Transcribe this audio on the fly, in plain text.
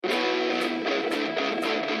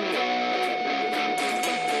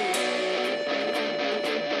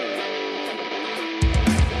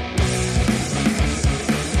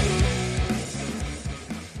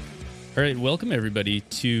All right, welcome everybody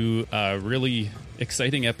to a really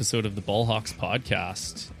exciting episode of the Ballhawks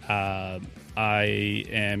podcast. I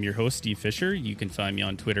am your host, Steve Fisher. You can find me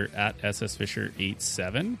on Twitter at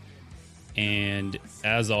ssfisher87. And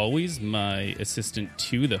as always, my assistant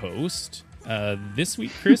to the host. This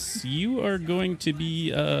week, Chris, you are going to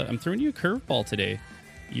be... I'm throwing you a curveball today.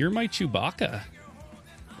 You're my Chewbacca.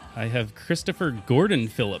 I have Christopher Gordon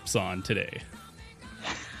Phillips on today.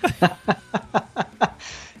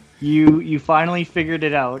 You finally figured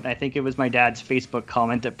it out. I think it was my dad's Facebook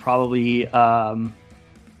comment that probably kind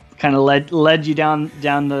of led you down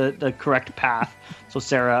the correct path. So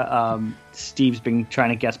Sarah, Steve's been trying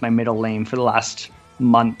to guess my middle name for the last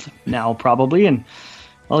month now, probably, and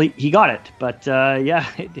well, he got it. But yeah,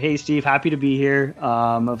 hey Steve, happy to be here.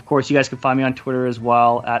 Of course, you guys can find me on Twitter as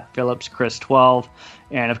well at PhillipsChris12,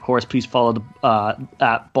 and of course, please follow the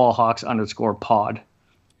at ballhawks_pod.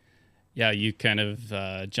 Yeah, you kind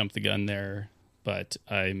of jumped the gun there, but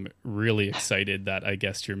I'm really excited that I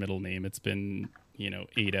guessed your middle name. It's been,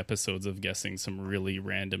 8 episodes of guessing some really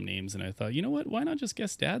random names, and I thought, you know what? Why not just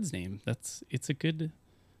guess Dad's name? It's a good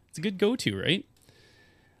go-to, right?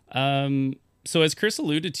 So as Chris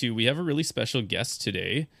alluded to, we have a really special guest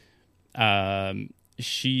today.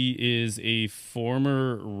 She is a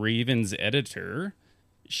former Ravens editor.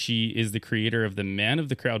 She is the creator of the Man of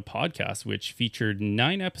the Crowd podcast, which featured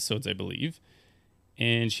 9 episodes, I believe.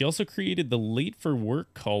 And she also created the Late for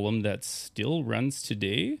Work column that still runs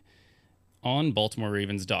today on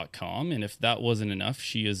BaltimoreRavens.com. And if that wasn't enough,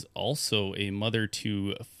 she is also a mother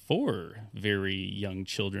to 4 very young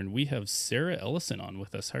children. We have Sarah Ellison on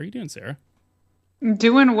with us. How are you doing, Sarah?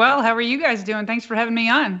 Doing well. How are you guys doing? Thanks for having me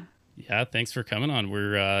on. Yeah, thanks for coming on.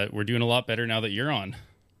 We're doing a lot better now that you're on.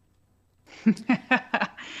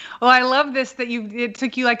 Well, I love this that it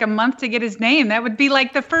took you like a month to get his name. That would be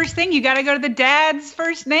like the first thing. You got to go to the dad's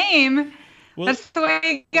first name. Well, that's the way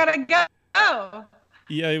you got to go.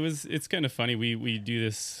 Yeah, it's kind of funny. We do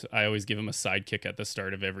this. I always give him a sidekick at the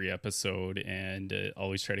start of every episode and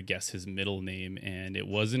always try to guess his middle name. And it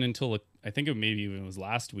wasn't until I think maybe even was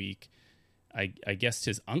last week, I guessed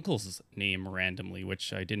his uncle's name randomly,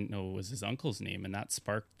 which I didn't know was his uncle's name. And that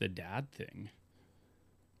sparked the dad thing.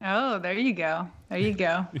 Oh, there you go.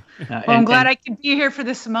 Well, I'm glad I could be here for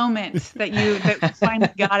this moment that you finally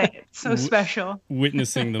got it. It's so special.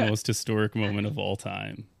 Witnessing the most historic moment of all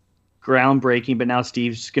time. Groundbreaking, but now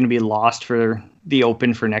Steve's going to be lost for the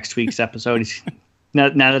Open for next week's episode. Now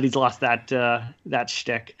that he's lost that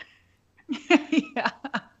shtick. Yeah.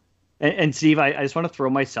 And Steve, I just want to throw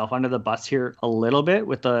myself under the bus here a little bit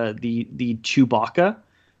with the Chewbacca.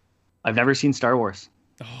 I've never seen Star Wars,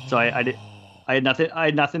 so I had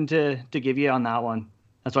nothing to give you on that one.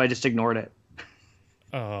 That's why I just ignored it.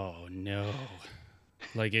 Oh no.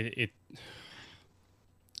 Like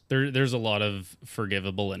there's a lot of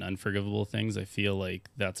forgivable and unforgivable things. I feel like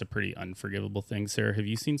that's a pretty unforgivable thing. Sarah, have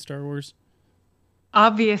you seen Star Wars?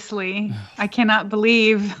 Obviously. I cannot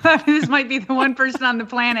believe this might be the one person on the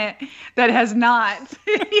planet that has not.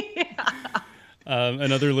 Yeah.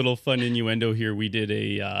 Another little fun innuendo here. We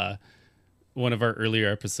did one of our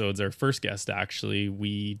earlier episodes, our first guest, actually,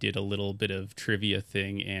 we did a little bit of trivia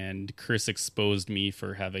thing, and Chris exposed me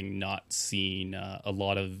for having not seen a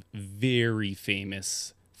lot of very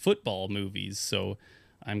famous football movies. So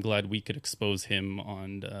I'm glad we could expose him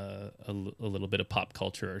on a little bit of pop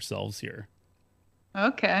culture ourselves here.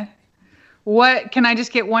 Okay. What, can I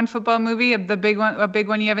just get one football movie, a big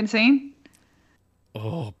one you haven't seen?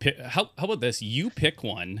 Oh, how about this? You pick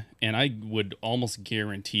one, and I would almost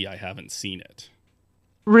guarantee I haven't seen it.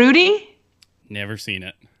 Rudy? Never seen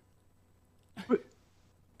it.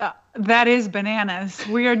 That is bananas.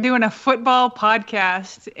 We are doing a football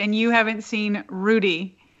podcast, and you haven't seen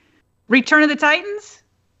Rudy. Return of the Titans?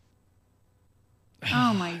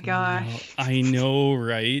 Oh, my gosh. I know,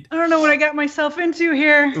 right? I don't know what I got myself into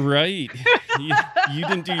here. Right. You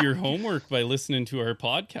didn't do your homework by listening to our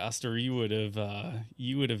podcast, or you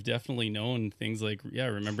would have definitely known things like,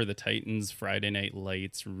 Remember the Titans, Friday Night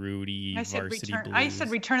Lights, Rudy, Varsity Blues. I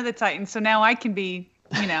said Return of the Titans, so now I can be,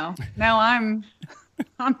 now I'm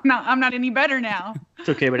not any better now. It's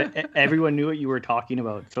okay, but everyone knew what you were talking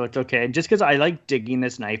about, so it's okay. Just because I like digging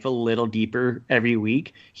this knife a little deeper every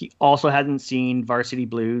week, he also hasn't seen Varsity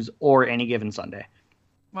Blues or Any Given Sunday.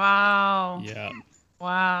 Wow. Yeah.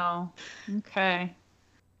 Wow. Okay.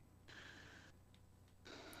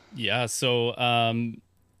 Yeah, so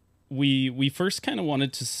we first kind of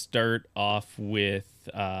wanted to start off with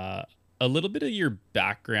a little bit of your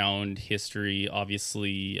background history.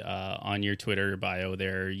 Obviously, on your Twitter bio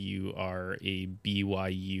there, you are a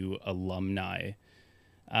BYU alumni.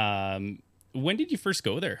 When did you first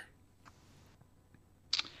go there?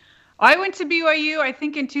 I went to BYU, I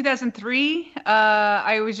think in 2003.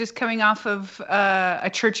 I was just coming off of a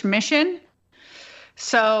church mission.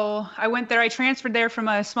 So I went there. I transferred there from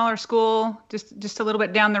a smaller school, just a little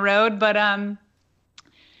bit down the road. But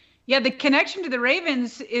yeah, the connection to the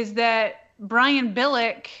Ravens is that Brian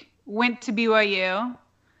Billick went to BYU,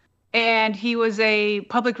 and he was a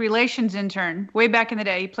public relations intern way back in the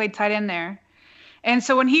day. He played tight end there. And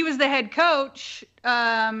so when he was the head coach,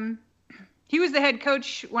 when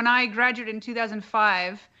I graduated in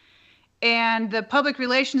 2005, and the public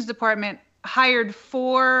relations department hired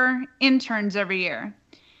 4 interns every year.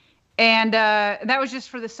 And that was just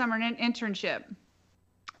for the summer internship.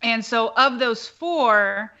 And so of those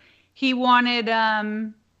 4, he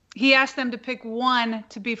asked them to pick 1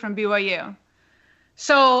 to be from BYU.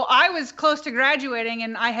 So I was close to graduating,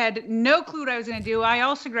 and I had no clue what I was going to do. I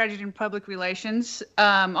also graduated in public relations,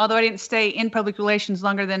 although I didn't stay in public relations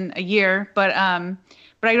longer than a year. But I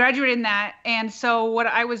graduated in that. And so what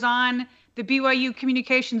I was on the BYU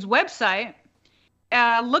Communications website,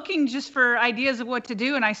 looking just for ideas of what to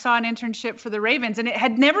do, and I saw an internship for the Ravens. And it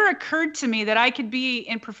had never occurred to me that I could be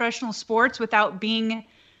in professional sports without being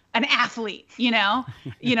an athlete.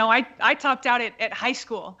 I topped out at high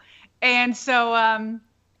school. And so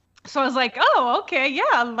so I was like, oh, okay,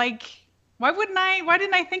 yeah, like, why didn't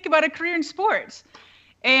I think about a career in sports?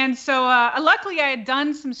 And so luckily I had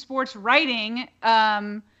done some sports writing,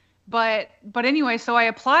 but anyway, so I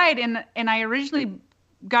applied, and I originally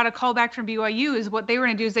got a call back from BYU. Is what they were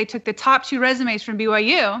going to do is they took the top 2 resumes from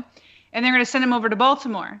BYU, and they're going to send them over to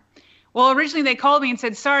Baltimore. Well, originally they called me and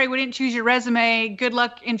said, sorry, we didn't choose your resume. Good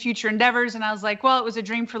luck in future endeavors. And I was like, well, it was a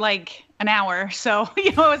dream for like an hour. So,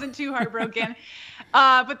 I wasn't too heartbroken.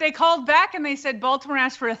 But they called back and they said, Baltimore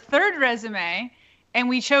asked for a 3rd resume, and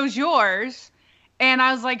we chose yours. And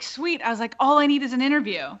I was like, sweet. I was like, all I need is an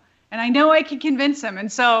interview. And I know I can convince them.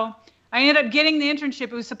 And so I ended up getting the internship.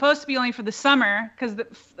 It was supposed to be only for the summer, because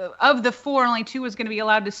of the 4, only 2 was going to be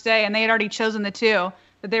allowed to stay. And they had already chosen the 2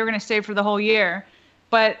 that they were going to stay for the whole year.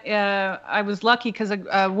 But I was lucky because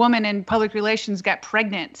a woman in public relations got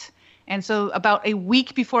pregnant. And so about a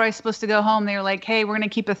week before I was supposed to go home, they were like, hey, we're going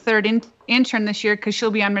to keep a 3rd intern this year because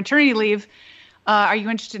she'll be on maternity leave. Are you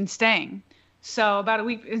interested in staying? So about a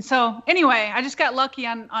week. And so anyway, I just got lucky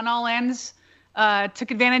on all ends,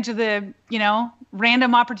 took advantage of the,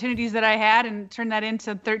 random opportunities that I had, and turned that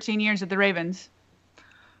into 13 years at the Ravens.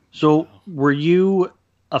 So were you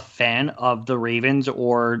a fan of the Ravens,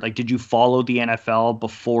 or like, did you follow the NFL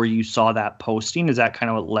before you saw that posting? Is that kind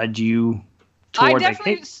of what led you toward?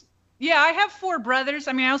 I have 4 brothers.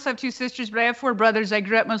 I mean, I also have 2 sisters, but I have 4 brothers. I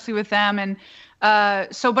grew up mostly with them. And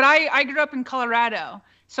but I grew up in Colorado.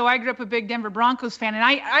 So I grew up a big Denver Broncos fan. And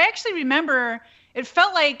I actually remember it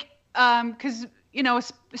felt like, because,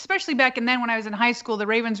 especially back then when I was in high school, the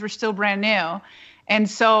Ravens were still brand new. And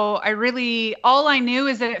so all I knew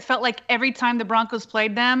is that it felt like every time the Broncos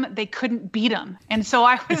played them, they couldn't beat them. And so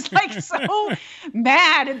I was like so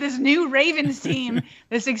mad at this new Ravens team,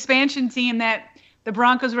 this expansion team that the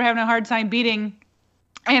Broncos were having a hard time beating.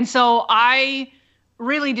 And so I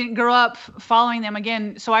really didn't grow up following them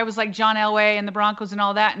again. So I was like John Elway and the Broncos and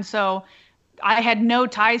all that. And so I had no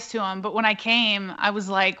ties to them. But when I came, I was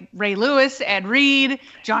like Ray Lewis, Ed Reed,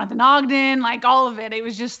 Jonathan Ogden, like all of it. It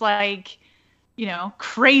was just like,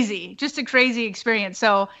 crazy, just a crazy experience.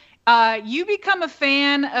 So you become a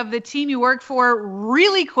fan of the team you work for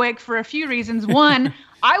really quick for a few reasons. One,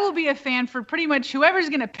 I will be a fan for pretty much whoever's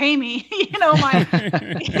going to pay me,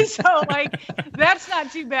 so like, that's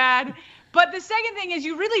not too bad. But the second thing is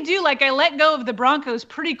you really do, like, I let go of the Broncos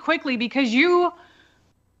pretty quickly because you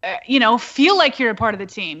feel like you're a part of the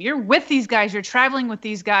team. You're with these guys, you're traveling with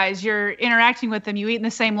these guys, you're interacting with them, you eat in the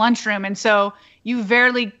same lunchroom. And so you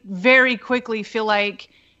very quickly feel like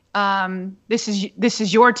this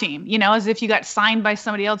is your team, as if you got signed by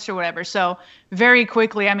somebody else or whatever. So very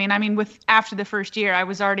quickly, after the first year, I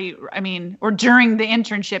was already, or during the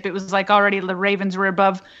internship, it was like already the Ravens were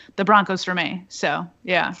above the Broncos for me. So,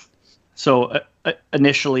 yeah. So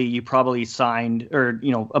initially you probably signed or,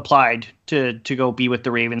 applied to go be with the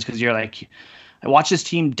Ravens because you're like, I watched this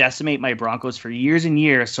team decimate my Broncos for years and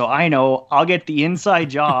years. So I know I'll get the inside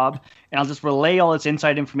job and I'll just relay all this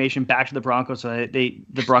inside information back to the Broncos so that the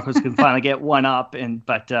Broncos can finally get one up.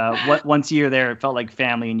 But once you're there, it felt like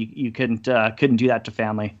family, and you couldn't do that to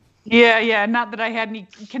family. Yeah. Not that I had any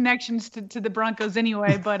connections to the Broncos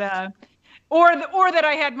anyway, but or that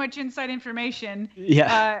I had much inside information.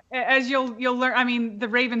 Yeah. As you'll learn, the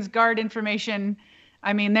Ravens guard information.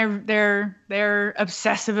 They're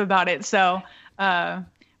obsessive about it. So,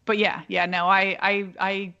 but yeah. No,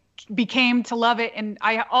 I became to love it. And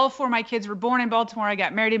all 4 of my kids were born in Baltimore. I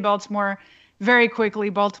got married in Baltimore very quickly.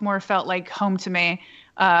 Baltimore felt like home to me.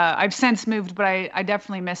 I've since moved, but I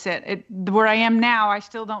definitely miss it. Where I am now, I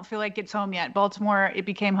still don't feel like it's home yet. Baltimore, it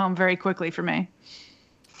became home very quickly for me.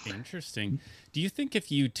 Interesting. Do you think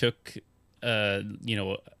if you took, a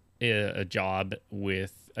job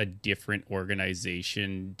with a different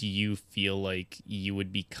organization, do you feel like you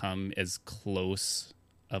would become as close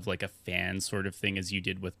of like a fan sort of thing as you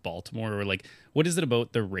did with Baltimore? Or like, what is it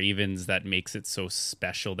about the Ravens that makes it so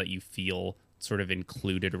special that you feel sort of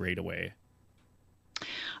included right away?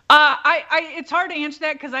 It's hard to answer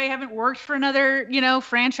that because I haven't worked for another,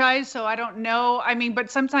 franchise, so I don't know. I mean, but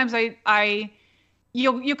sometimes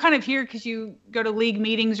you'll kind of hear because you go to league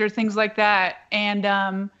meetings or things like that,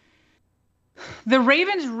 and the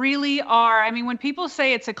Ravens really are. I mean, when people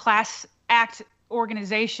say it's a class act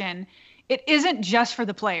organization, it isn't just for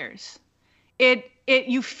the players.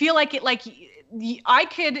 You feel like it. Like I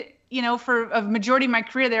could, for a majority of my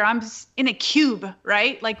career there, I'm in a cube,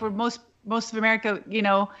 right? Like where most of America,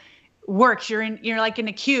 works. You're like in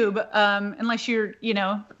a cube, unless you're,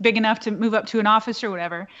 big enough to move up to an office or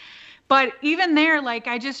whatever. But even there, like,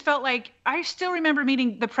 I just felt like I still remember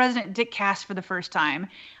meeting the president, Dick Cass, for the first time.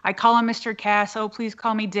 I call him Mr. Cass. Oh, please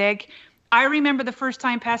call me Dick. I remember the first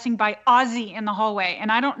time passing by Ozzy in the hallway,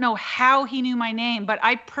 and I don't know how he knew my name, but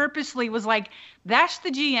I purposely was like, that's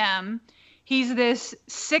the GM. He's this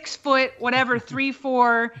 6 foot, whatever,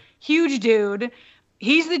 3'4", huge dude.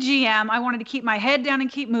 He's the GM. I wanted to keep my head down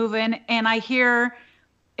and keep moving. And I hear,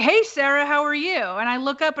 hey, Sarah, how are you? And I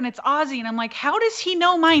look up and it's Ozzy. And I'm like, how does he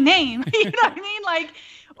know my name? You know what I mean? Like,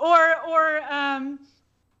 or,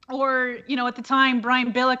 at the time,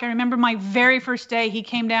 Brian Billick, I remember my very first day, he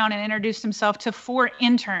came down and introduced himself to 4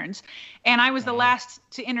 interns. And I was the last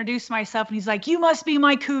to introduce myself. And he's like, you must be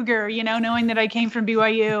my cougar, knowing that I came from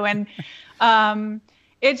BYU. And,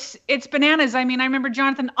 it's bananas. I mean, I remember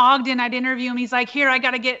Jonathan Ogden. I'd interview him. He's like, "Here, I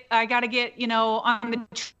gotta get, on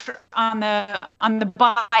the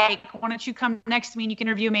bike. Why don't you come next to me and you can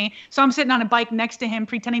interview me?" So I'm sitting on a bike next to him,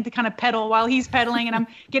 pretending to kind of pedal while he's pedaling, and I'm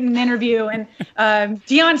getting an interview. And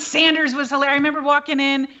Deion Sanders was hilarious. I remember walking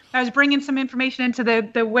in. I was bringing some information into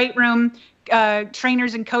the weight room.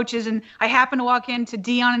 Trainers and coaches, and I happened to walk into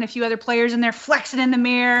Deion and a few other players, and they're flexing in the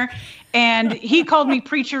mirror, and he called me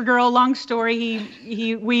preacher girl. Long story.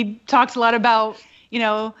 We talked a lot about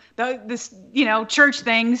this church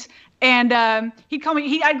things, and he'd call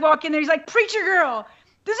me. I'd walk in there. He's like, preacher girl.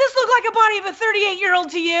 Does this look like a body of a 38-year-old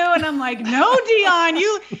to you? And I'm like, no, Deion,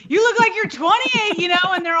 you look like you're 28.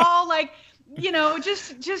 And they're all like,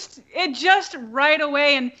 just right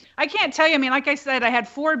away. And I can't tell you, I mean, like I said, I had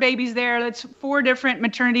 4 babies there. That's 4 different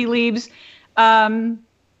maternity leaves.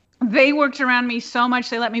 They worked around me so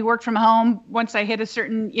much. They let me work from home once I hit a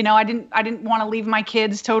certain, I didn't want to leave my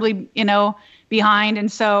kids totally, behind.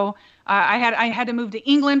 And so I had to move to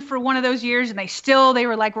England for one of those years, and they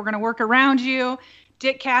were like, we're going to work around you.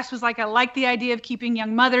 Dick Cass was like, I like the idea of keeping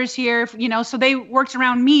young mothers here, so they worked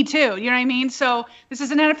around me too. You know what I mean? So this is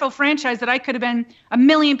an NFL franchise that I could have been, a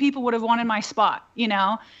million people would have wanted my spot,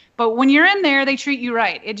 but when you're in there, they treat you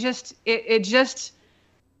right. It just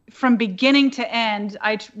from beginning to end,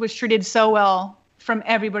 I was treated so well from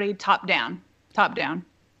everybody top down.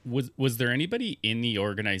 Was there anybody in the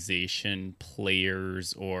organization,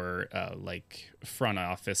 players or like front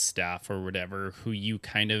office staff or whatever, who you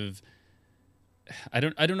kind of, I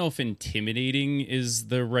don't know if intimidating is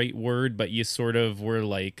the right word, but you sort of were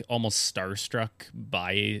like almost starstruck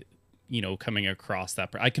by, coming across that.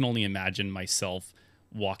 I can only imagine myself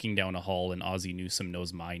walking down a hall and Ozzie Newsome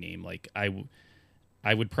knows my name. Like I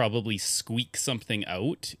would probably squeak something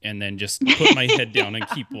out and then just put my head down and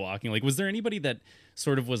keep walking. Like, was there anybody that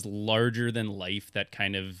sort of was larger than life that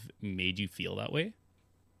kind of made you feel that way?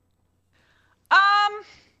 I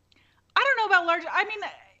don't know about large. I mean,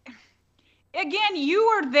 again, you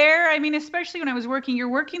were there. I mean, especially when I was working, you're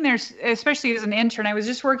working there, especially as an intern. I was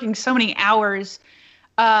just working so many hours.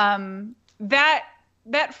 That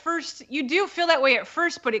first, you do feel that way at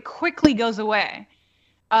first, but it quickly goes away.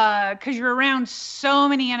 Because you're around so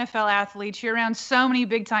many NFL athletes, you're around so many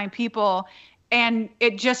big time people, and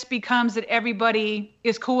it just becomes that everybody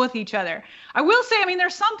is cool with each other. I will say, I mean,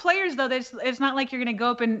 there's some players though that it's not like you're going to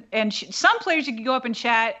go up and some players you could go up and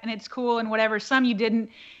chat and it's cool and whatever. Some you didn't.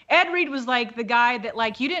 Ed Reed was like the guy that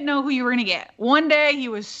like you didn't know who you were going to get. One day he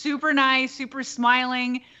was super nice, super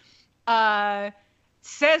smiling,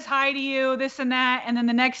 says hi to you, this and that, and then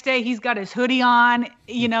the next day he's got his hoodie on.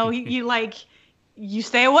 You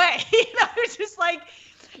stay away. It's just like,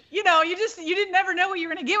 you didn't never know what you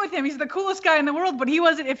were going to get with him. He's the coolest guy in the world, but he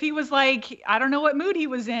wasn't. If he was like, I don't know what mood he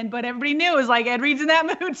was in, but everybody knew it was like Ed Reed's in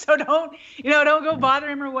that mood, so don't go bother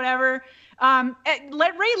him or whatever.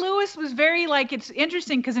 Ray Lewis was very like, it's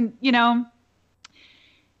interesting because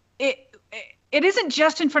it isn't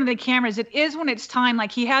just in front of the cameras. It is when it's time.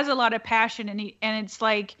 Like he has a lot of passion, and it's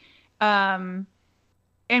like, and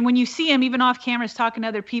when you see him even off cameras talking to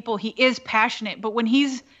other people, he is passionate. But when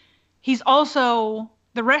he's also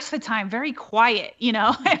the rest of the time very quiet,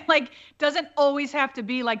 and like doesn't always have to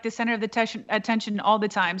be like the center of the attention all the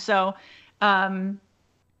time. So,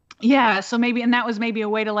 yeah. So maybe, and that was maybe a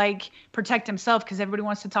way to like protect himself because everybody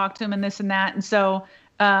wants to talk to him and this and that. And so,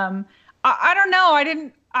 I don't know.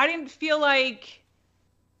 I didn't feel like,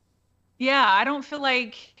 I don't feel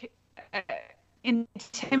like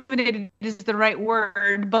intimidated is the right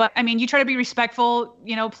word, but I mean, you try to be respectful,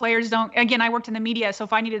 players don't, again, I worked in the media. So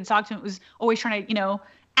if I needed to talk to him, it was always trying to,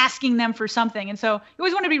 asking them for something. And so you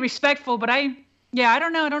always want to be respectful, but I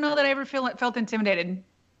don't know. I don't know that I ever felt intimidated.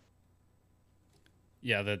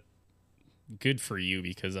 Yeah, that good for you,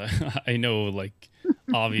 because I know, like,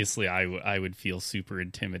 obviously I would feel super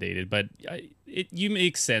intimidated, but you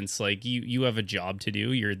make sense. Like you have a job to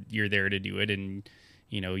do. You're there to do it, and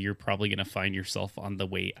you're probably going to find yourself on the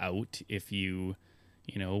way out if you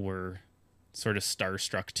were sort of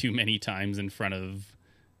starstruck too many times in front of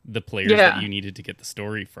the players that you needed to get the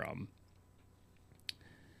story from.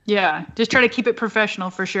 Yeah, just try to keep it professional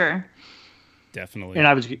for sure. Definitely. And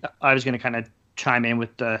I was going to kind of chime in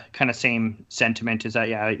with the kind of same sentiment, is that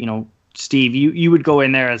Steve, you would go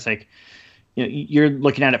in there as like, you're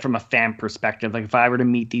looking at it from a fan perspective. Like if I were to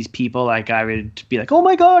meet these people, like I would be like, oh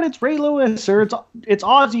my God, it's Ray Lewis, or it's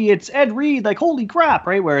Ozzy, it's Ed Reed, like holy crap,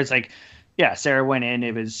 right? Whereas like, yeah, Sarah went in,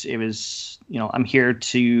 it was I'm here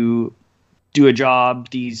to do a job.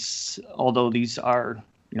 Although these are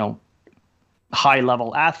high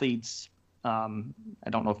level athletes, I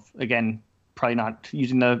don't know if, again, probably not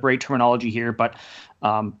using the right terminology here, but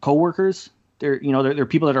coworkers. They're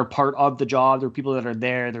people that are part of the job. They're people that are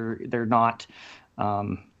there. They're not,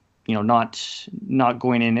 not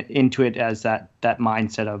going into it as that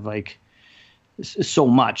mindset of like so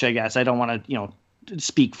much. I guess I don't want to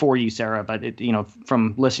speak for you, Sarah, but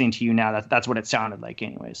from listening to you now, that's what it sounded like,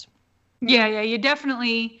 anyways. Yeah, you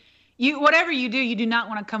definitely whatever you do not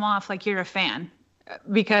want to come off like you're a fan,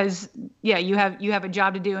 because you have a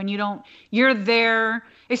job to do, and you're there.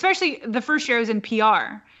 Especially the first year I was in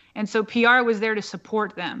PR. And so PR was there to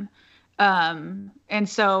support them. And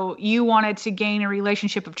so you wanted to gain a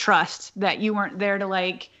relationship of trust, that you weren't there to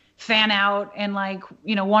like fan out and like,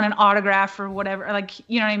 want an autograph or whatever. Like,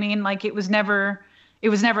 you know what I mean? Like it was never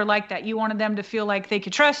like that. You wanted them to feel like they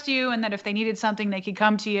could trust you, and that if they needed something, they could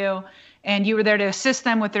come to you, and you were there to assist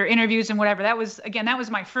them with their interviews and whatever. That was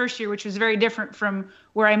my first year, which was very different from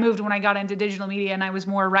where I moved when I got into digital media, and I was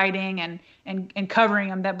more writing and covering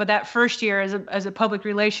them. But that first year as a public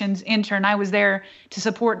relations intern, I was there to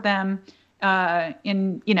support them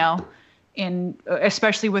in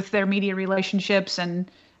especially with their media relationships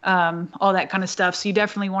and all that kind of stuff. So you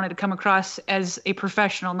definitely wanted to come across as a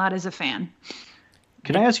professional, not as a fan.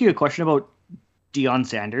 Can I ask you a question about Deion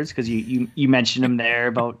Sanders? Because you mentioned him there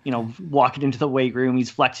about, walking into the weight room, he's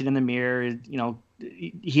flexing in the mirror,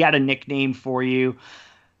 he had a nickname for you.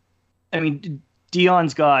 I mean,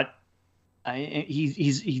 Deion's got,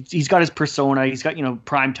 he's got his persona. He's got,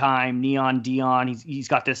 prime time, neon Deion. He's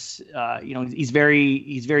got this, he's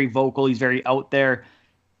very vocal. He's very out there.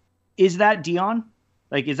 Is that Deion?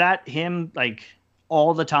 Like, is that him like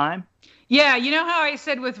all the time? Yeah, you know how I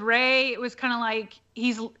said with Ray, it was kind of like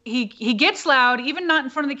he gets loud, even not in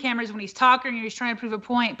front of the cameras when he's talking or he's trying to prove a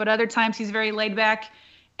point, but other times he's very laid back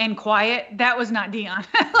and quiet. That was not Deion.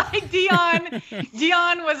 Like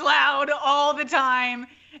Deion was loud all the time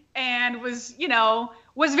and was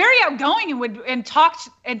very outgoing and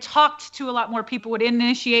talked to a lot more people, would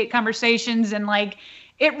initiate conversations, and like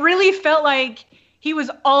it really felt like he was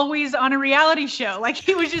always on a reality show. Like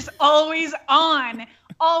he was just always on,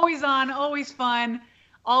 always fun,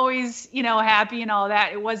 always, happy and all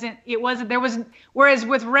that. Whereas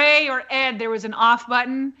with Ray or Ed, there was an off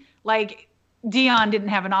button. Like Deion didn't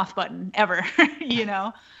have an off button ever,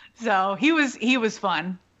 so he was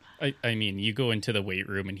fun. I mean, you go into the weight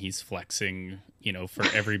room and he's flexing, for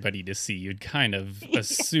everybody to see. You'd kind of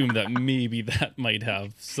assume that maybe that might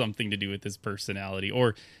have something to do with his personality,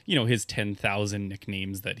 or, his 10,000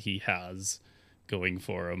 nicknames that he has going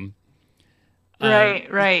for him.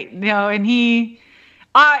 Right. No, and he,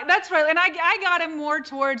 that's right. And I got him more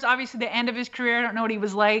towards obviously the end of his career. I don't know what he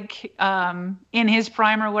was like in his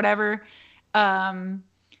prime or whatever.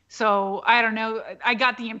 So I don't know. I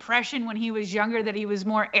got the impression when he was younger that he was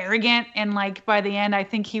more arrogant, and like by the end, I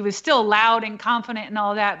think he was still loud and confident and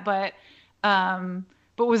all that, but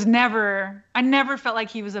was never. I never felt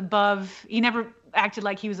like he was above. He never acted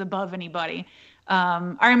like he was above anybody.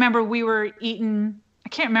 I remember we were eating. I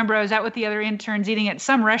can't remember. I was out with the other interns eating at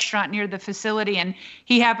some restaurant near the facility, and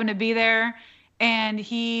he happened to be there. And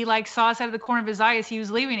he like saw us out of the corner of his eye as he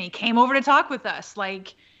was leaving. He came over to talk with us,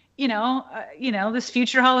 like. This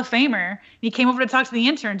future Hall of Famer. He came over to talk to the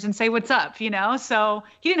interns and say, what's up, So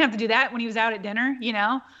he didn't have to do that when he was out at dinner,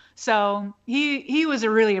 So he was a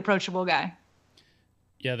really approachable guy.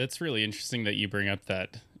 Yeah, that's really interesting that you bring up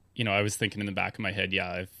that, I was thinking in the back of my head,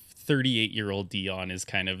 yeah, if 38-year-old Dion is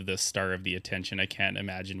kind of the star of the attention, I can't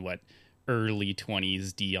imagine what early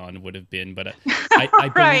 20s Dion would have been. But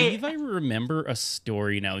I right. believe I remember a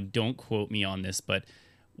story now. Don't quote me on this, but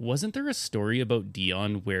wasn't there a story about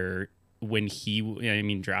Dion where when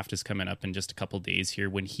draft is coming up in just a couple days here,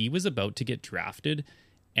 when he was about to get drafted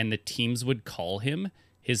and the teams would call him,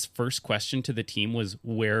 his first question to the team was,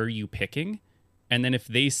 where are you picking? And then if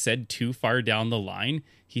they said too far down the line,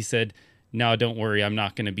 he said, no, don't worry, I'm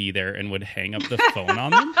not going to be there, and would hang up the phone on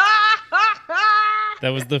them. That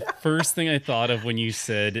was the first thing I thought of when you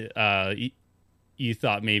said you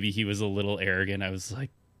thought maybe he was a little arrogant. I was like,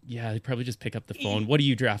 yeah, they'd probably just pick up the phone. What are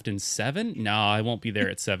you drafting, 7? No, I won't be there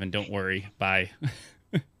at 7. Don't worry. Bye.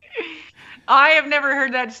 I have never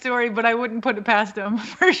heard that story, but I wouldn't put it past him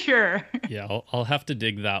for sure. Yeah, I'll have to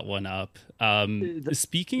dig that one up.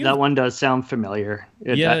 Speaking that of, one does sound familiar.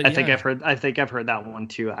 Yeah, I think I've heard that one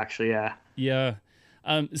too. Actually, yeah. Yeah.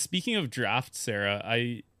 Speaking of draft, Sarah,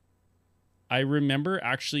 I remember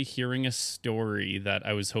actually hearing a story that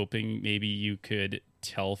I was hoping maybe you could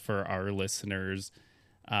tell for our listeners.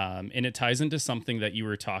 And it ties into something that you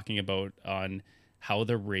were talking about on how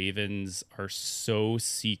the Ravens are so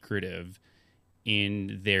secretive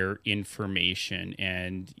in their information.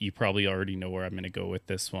 And you probably already know where I'm going to go with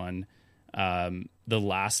this one. The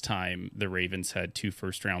last time the Ravens had 2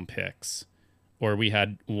 first-round picks, or we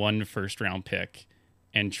had 1 first-round pick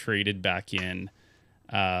and traded back in.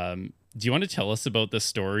 Do you want to tell us about the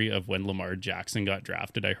story of when Lamar Jackson got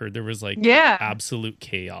drafted? I heard there was absolute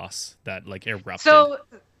chaos that erupted.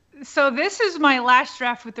 So this is my last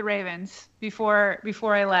draft with the Ravens before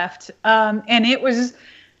I left. And it was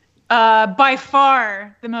by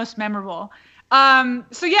far the most memorable.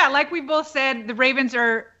 Like we both said, the Ravens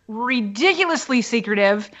are ridiculously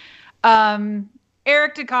secretive.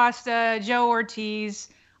 Eric DaCosta, Joe Ortiz,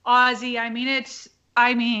 Ozzie.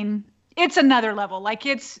 It's another level. Like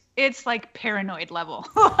it's like paranoid level.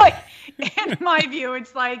 In my view,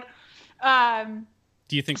 it's like.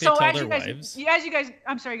 Do you think they tell their wives? As you guys,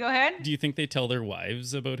 I'm sorry. Go ahead. Do you think they tell their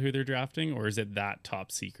wives about who they're drafting, or is it that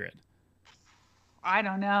top secret? I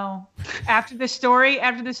don't know. After the story,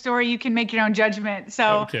 you can make your own judgment.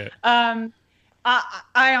 So, okay. I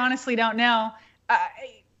honestly don't know.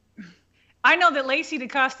 I know that Lacey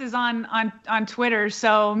DaCosta is on Twitter,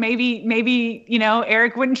 so maybe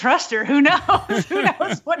Eric wouldn't trust her. Who knows? Who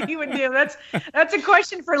knows what he would do? That's a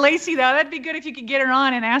question for Lacey, though. That'd be good if you could get her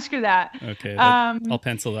on and ask her that. Okay, I'll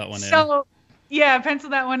pencil that one in. So, yeah, pencil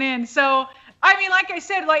that one in. So, like I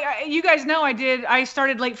said, you guys know, I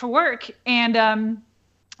started late for work, and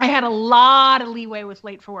I had a lot of leeway with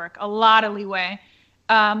late for work,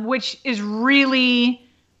 which is really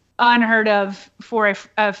unheard of for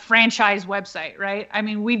a franchise website, right?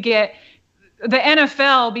 We'd get the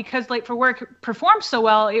NFL, because late for work performs so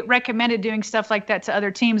well, it recommended doing stuff like that to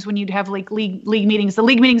other teams when you'd have league meetings. The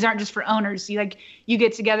league meetings aren't just for owners. You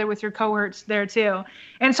get together with your cohorts there too.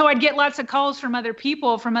 And so I'd get lots of calls from other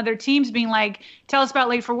people, from other teams being like, tell us about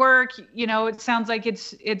late for work. It sounds like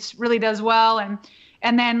it's really does well.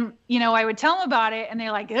 And then, I would tell them about it, and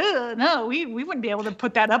they're like, no, we wouldn't be able to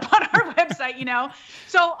put that up on our website,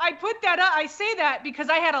 So I put that up. I say that because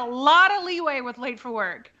I had a lot of leeway with late for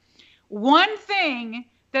work. One thing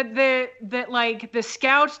that the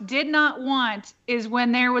scouts did not want is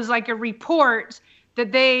when there was a report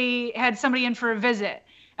that they had somebody in for a visit.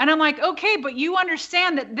 And I'm like, okay, but you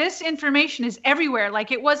understand that this information is everywhere.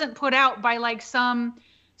 It wasn't put out by some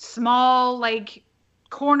small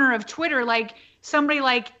corner of Twitter, somebody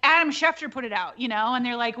like Adam Schefter put it out, and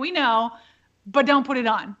they're like, we know, but don't put it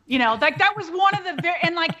on, that was one of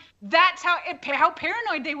the that's how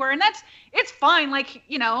paranoid they were. And it's fine.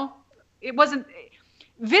 It wasn't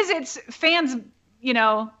visits. Fans,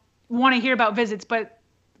 want to hear about visits, but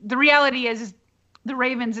the reality is the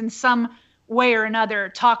Ravens in some way or another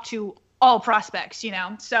talk to all prospects,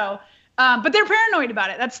 so, but they're paranoid about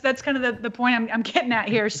it. That's kind of the point I'm getting at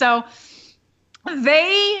here. So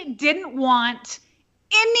they didn't want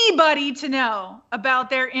anybody to know about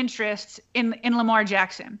their interests in Lamar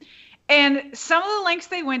Jackson. And some of the lengths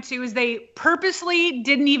they went to is they purposely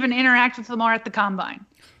didn't even interact with Lamar at the combine.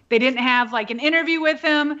 They didn't have like an interview with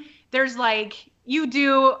him. There's like, you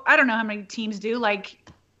do, I don't know how many teams do, like,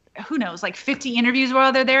 who knows, like 50 interviews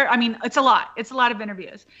while they're there. I mean, it's a lot. It's a lot of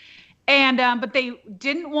interviews. And, but they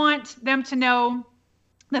didn't want them to know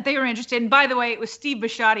that they were interested. And by the way, it was Steve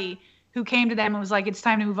Bisciotti who came to them and was like, it's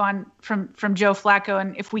time to move on from Joe Flacco.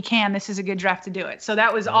 And if we can, this is a good draft to do it. So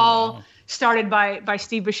that was all started by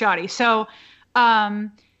Steve Bisciotti. So,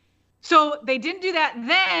 so they didn't do that.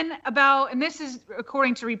 Then and this is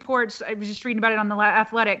according to reports, I was just reading about it on The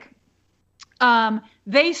Athletic.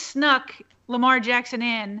 They snuck Lamar Jackson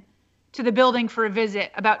in to the building for a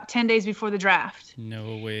visit about 10 days before the draft.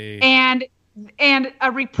 No way. And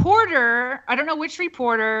a reporter, I don't know which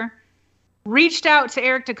reporter, reached out to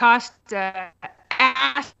Eric DaCosta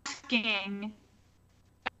asking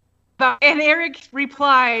about, and Eric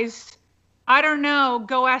replies, I don't know,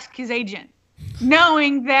 go ask his agent.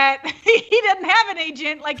 Knowing that he doesn't have an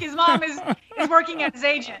agent, like his mom is working as his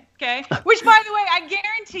agent, okay? Which, by the way, I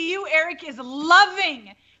guarantee you Eric is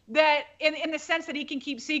loving that in the sense that he can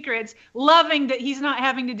keep secrets, loving that he's not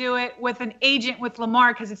having to do it with an agent with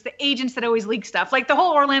Lamar, because it's the agents that always leak stuff. Like the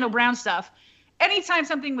whole Orlando Brown stuff. Anytime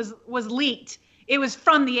something was leaked, it was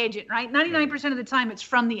from the agent, right? 99% of the time it's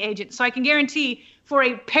from the agent. So I can guarantee for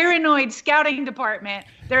a paranoid scouting department,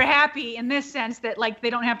 they're happy in this sense that like they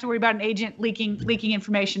don't have to worry about an agent leaking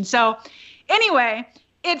information. So anyway,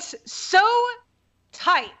 it's so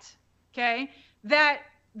tight, okay, that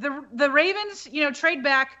the Ravens, trade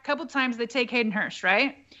back a couple times. They take Hayden Hurst,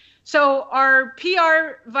 right? So our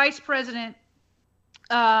PR vice president,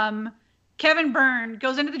 Kevin Byrne,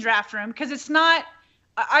 goes into the draft room because it's not.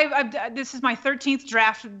 This is my 13th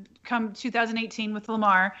draft come 2018 with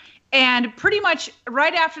Lamar, and pretty much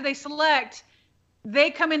right after they select,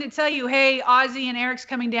 they come in to tell you, hey, Ozzie and Eric's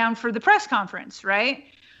coming down for the press conference, right?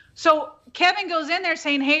 So Kevin goes in there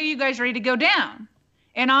saying, hey, are you guys ready to go down?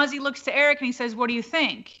 And Ozzie looks to Eric and he says, what do you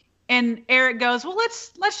think? And Eric goes, well,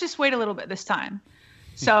 let's just wait a little bit this time.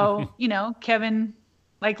 So, Kevin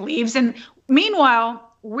leaves. And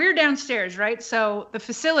meanwhile, we're downstairs, right? So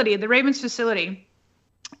the Ravens facility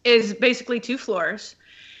is basically 2 floors.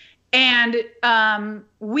 And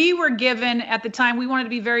we were given, at the time, we wanted to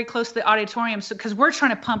be very close to the auditorium, so because we're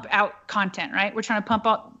trying to pump out content, right? We're trying to pump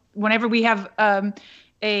out, whenever we have a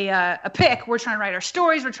pick, we're trying to write our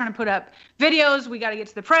stories, we're trying to put up videos, we got to get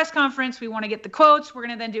to the press conference, we want to get the quotes, we're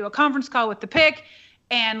going to then do a conference call with the pick,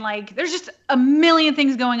 and there's just a million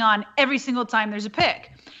things going on every single time there's a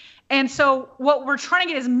pick. And so what we're trying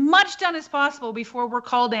to get as much done as possible before we're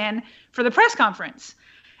called in for the press conference.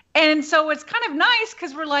 And so it's kind of nice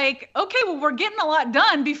because we're like, okay, well, we're getting a lot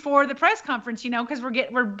done before the press conference, because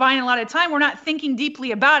we're buying a lot of time. We're not thinking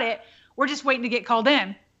deeply about it. We're just waiting to get called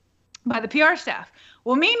in by the PR staff.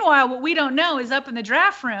 Well, meanwhile, what we don't know is up in the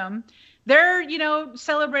draft room, they're,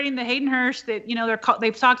 celebrating the Hayden Hurst that,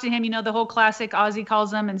 they've talked to him, the whole classic Ozzie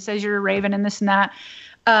calls them and says you're a Raven and this and that.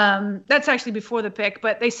 That's actually before the pick,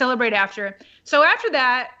 but they celebrate after. So after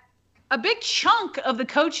that, a big chunk of the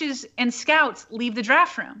coaches and scouts leave the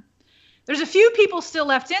draft room. There's a few people still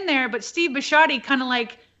left in there, but Steve Bisciotti kind of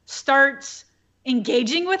starts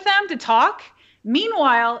engaging with them to talk.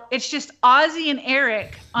 Meanwhile, it's just Ozzie and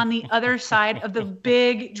Eric on the other side of the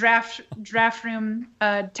big draft room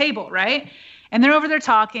table, right? And they're over there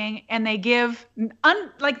talking, and they give they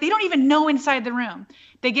don't even know inside the room.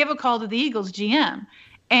 They give a call to the Eagles GM,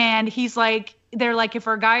 and he's like, they're like, if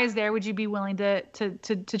our guy is there, would you be willing to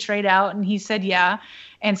trade out? And he said, yeah.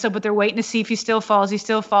 And so, but they're waiting to see if he still falls. He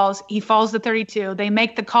still falls. He falls to 32. They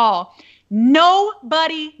make the call.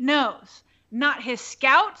 Nobody knows. Not his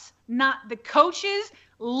scouts, not the coaches.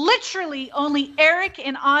 Literally only Eric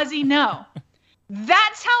and Ozzie know.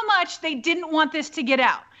 That's how much they didn't want this to get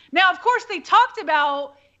out. Now, of course, they talked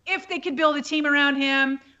about if they could build a team around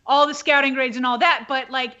him, all the scouting grades and all that, but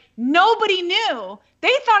nobody knew.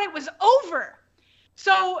 They thought it was over.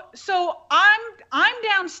 So I'm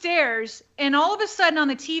downstairs, and all of a sudden on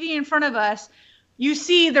the TV in front of us, you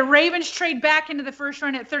see the Ravens trade back into the first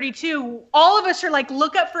round at 32. All of us are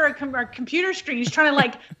look up for our computer screens trying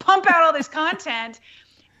to pump out all this content.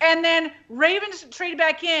 And then Ravens trade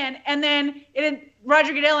back in, and then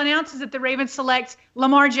Roger Goodell announces that the Ravens select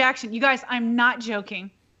Lamar Jackson. You guys, I'm not joking.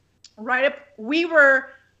 Right up, we were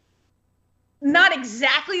not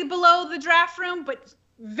exactly below the draft room, but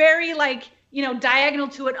very diagonal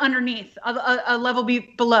to it underneath, a level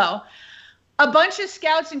below. a bunch of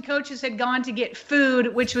scouts and coaches had gone to get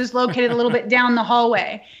food, which was located a little bit down the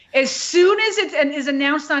hallway. As soon as it is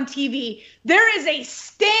announced on TV, there is a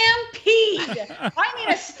stampede. I mean,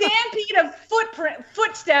 a stampede of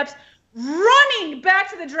footsteps running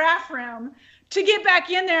back to the draft room to get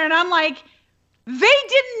back in there. And I'm like, they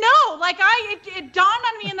didn't know. Like, it dawned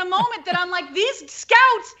on me in the moment that I'm like, these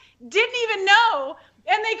scouts didn't even know.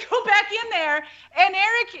 And they go back in there, and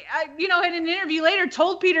Eric, in an interview later,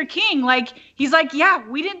 told Peter King, like, he's like, yeah,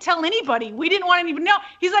 we didn't tell anybody. We didn't want to even know.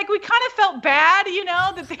 He's like, we kind of felt bad,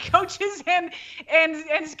 that the coaches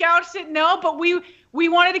and scouts didn't know, but we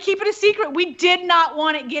wanted to keep it a secret. We did not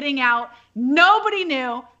want it getting out. Nobody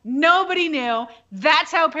knew.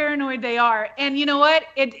 That's how paranoid they are. And you know what?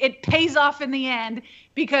 It pays off in the end,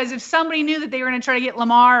 because if somebody knew that they were going to try to get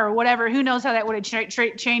Lamar or whatever, who knows how that would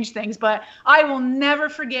have changed things. But I will never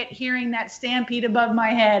forget hearing that stampede above my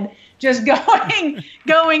head, just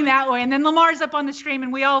going that way. And then Lamar's up on the stream,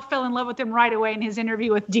 and we all fell in love with him right away in his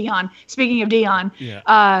interview with Dion. Speaking of Dion,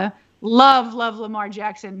 love Lamar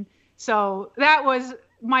Jackson. So that was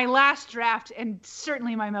my last draft, and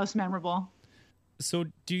certainly my most memorable. So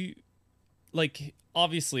do you,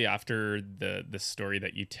 obviously after the story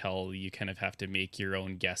that you tell, you kind of have to make your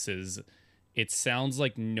own guesses. It sounds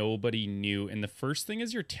like nobody knew. And the first thing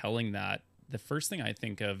as you're telling that, the first thing I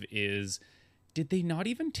think of is, did they not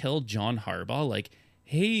even tell John Harbaugh,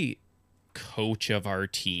 hey, coach of our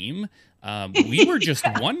team, we were just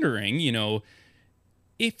wondering,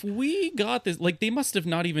 if we got this, they must have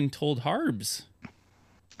not even told Harbs.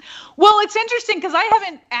 Well, it's interesting because I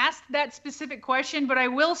haven't asked that specific question, but I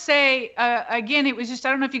will say, again, it was just, I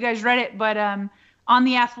don't know if you guys read it, but on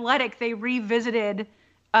The Athletic, they revisited,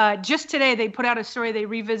 just today, they put out a story, they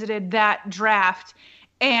revisited that draft.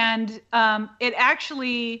 And it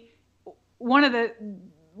actually, one of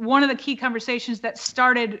the key conversations that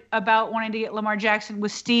started about wanting to get Lamar Jackson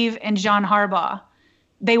was Steve and John Harbaugh.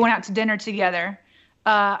 They went out to dinner together.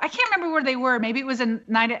 I can't remember where they were. Maybe it was a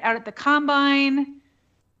night out at the Combine,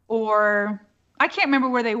 or I can't remember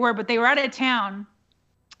where they were, but they were out of town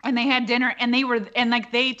and they had dinner, and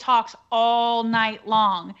they talked all night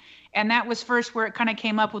long. And that was first where it kind of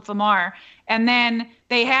came up with Lamar. And then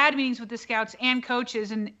they had meetings with the scouts and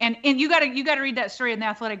coaches, and you got to read that story in The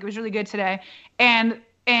Athletic. It was really good today. And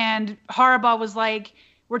Harbaugh was like,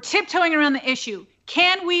 we're tiptoeing around the issue.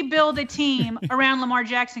 Can we build a team around Lamar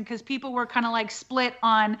Jackson? Because people were kind of split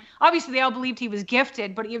on, obviously they all believed he was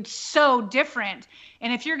gifted, but he was so different.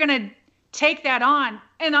 And if you're going to take that on,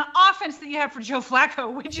 and the offense that you have for Joe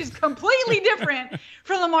Flacco, which is completely different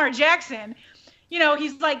from Lamar Jackson,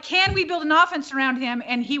 he's like, can we build an offense around him?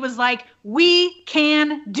 And he was like, we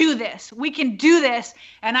can do this. We can do this.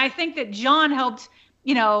 And I think that John helped,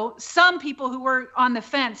 some people who were on the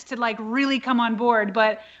fence to really come on board.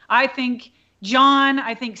 But I think John,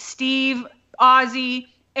 I think Steve, Ozzie,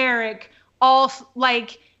 Eric, all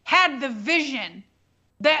had the vision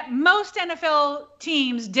that most NFL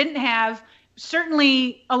teams didn't have.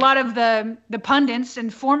 Certainly a lot of the pundits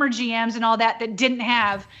and former GMs and all that didn't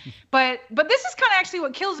have. But this is kind of actually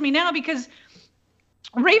what kills me now, because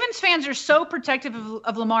Ravens fans are so protective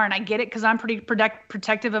of Lamar, and I get it because I'm pretty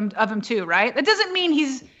protective of him too, right? That doesn't mean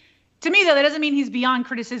that doesn't mean he's beyond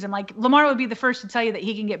criticism. Lamar would be the first to tell you that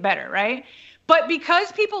he can get better, right? But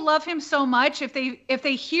because people love him so much, if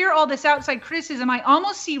they hear all this outside criticism, I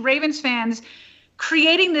almost see Ravens fans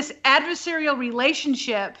creating this adversarial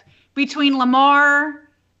relationship between Lamar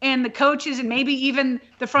and the coaches, and maybe even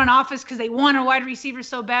the front office, because they want a wide receiver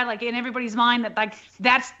so bad, in everybody's mind, that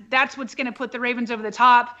that's what's going to put the Ravens over the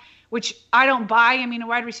top, which I don't buy. I mean, a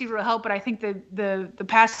wide receiver will help, but I think the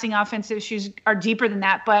passing offensive issues are deeper than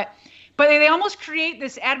that. But they almost create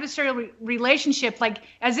this adversarial relationship,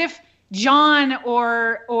 as if John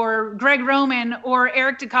or Greg Roman or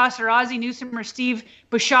Eric DeCosta or Ozzie Newsome or Steve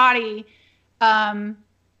Bisciotti,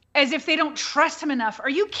 as if they don't trust him enough. Are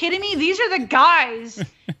you kidding me? These are the guys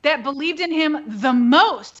that believed in him the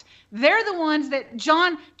most. They're the ones that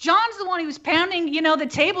John's the one who was pounding, the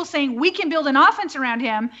table saying we can build an offense around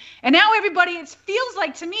him. And now everybody, it feels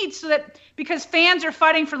like to me, so that because fans are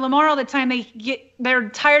fighting for Lamar all the time, they're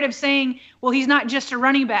tired of saying, well, he's not just a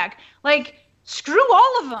running back. Screw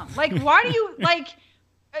all of them. Why do you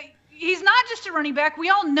he's not just a running back. We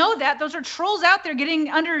all know that. Those are trolls out there getting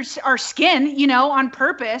under our skin, on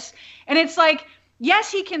purpose. And it's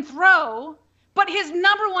yes, he can throw, but his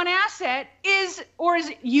number one asset his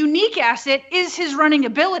unique asset is his running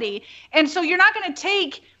ability. And so you're not going to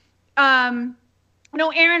take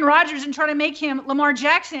Aaron Rodgers and try to make him Lamar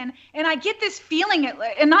Jackson. And I get this feeling,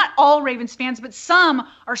 and not all Ravens fans, but some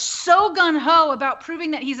are so gung-ho about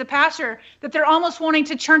proving that he's a passer that they're almost wanting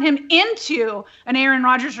to turn him into an Aaron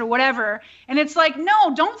Rodgers or whatever. And it's like,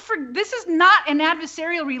 no, this is not an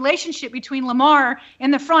adversarial relationship between Lamar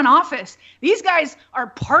and the front office. These guys are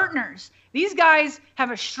partners. These guys have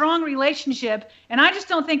a strong relationship, and I just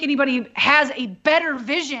don't think anybody has a better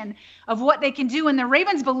vision of what they can do, and the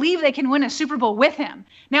Ravens believe they can win a Super Bowl with him.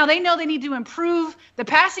 Now, they know they need to improve the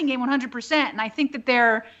passing game 100%, and I think that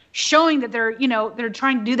they're showing that they're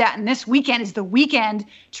trying to do that, and this weekend is the weekend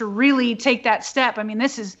to really take that step. I mean,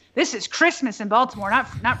 this is Christmas in Baltimore,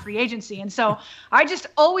 not free agency, and so I just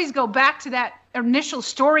always go back to that initial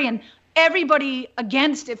story, and everybody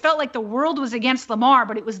it felt like the world was against Lamar,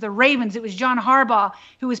 but it was the Ravens. It was John Harbaugh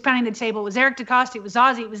who was pounding the table. It was Eric DeCosta. It was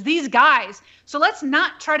Ozzie. It was these guys. So let's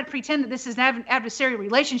not try to pretend that this is an adversarial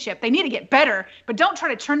relationship. They need to get better, but don't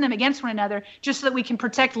try to turn them against one another just so that we can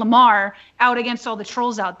protect Lamar out against all the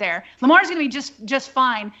trolls out there. Lamar's going to be just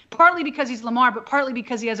fine, partly because he's Lamar, but partly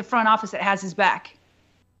because he has a front office that has his back.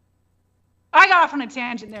 I got off on a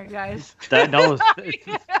tangent there, guys. Thank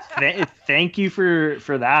you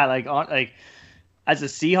for that. Like as a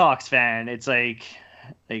Seahawks fan, it's like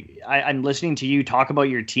I'm listening to you talk about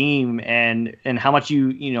your team and how much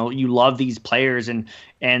you love these players and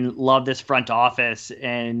love this front office,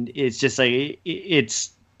 and it's just like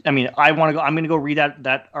I'm going to go read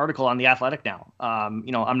that article on The Athletic now. I'm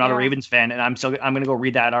not a Ravens fan, and I'm going to go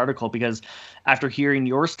read that article because after hearing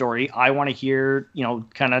your story, I want to hear,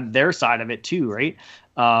 kind of their side of it too. Right.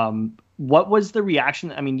 What was the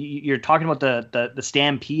reaction? I mean, you're talking about the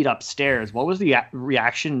stampede upstairs. What was the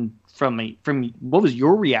reaction from what was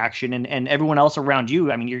your reaction and everyone else around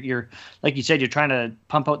you? I mean, you're like you said, you're trying to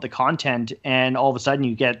pump out the content, and all of a sudden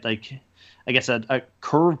you get a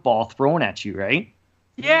curveball thrown at you, right?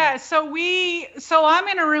 Yeah, so I'm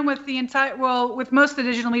in a room with with most of the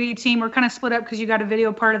digital media team. We're kind of split up because you got a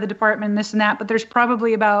video part of the department and this and that, but there's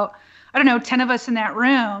probably about, 10 of us in that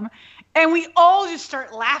room. And we all just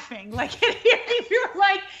start laughing. Like, you're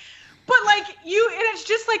like, but like and it's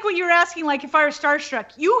just like what you were asking, like if I were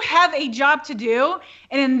starstruck, you have a job to do.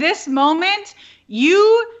 And in this moment,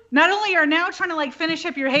 you not only are now trying to finish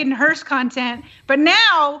up your Hayden Hurst content, but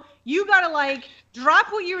now you got to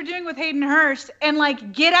drop what you were doing with Hayden Hurst and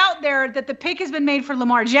get out there that the pick has been made for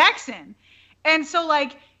Lamar Jackson. And so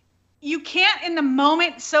you can't in the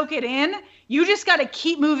moment soak it in. You just got to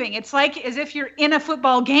keep moving. It's as if you're in a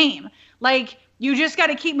football game. You just got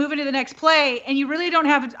to keep moving to the next play. And you really don't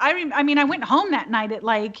have, I went home that night at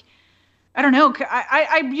I don't know.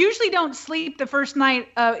 I usually don't sleep the first night.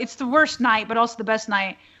 It's the worst night, but also the best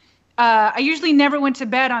night. I usually never went to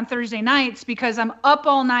bed on Thursday nights because I'm up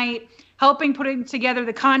all night helping putting together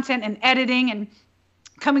the content and editing and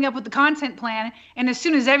coming up with the content plan. And as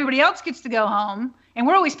soon as everybody else gets to go home, and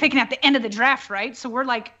we're always picking at the end of the draft, right? So we're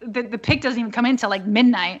the pick doesn't even come in till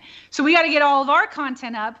midnight. So we got to get all of our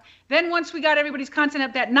content up. Then once we got everybody's content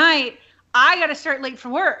up that night, I got to start late for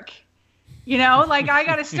work. I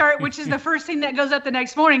got to start, which is the first thing that goes up the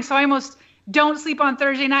next morning. So I almost don't sleep on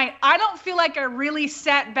Thursday night. I don't feel like I really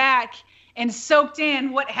sat back and soaked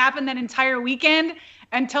in what happened that entire weekend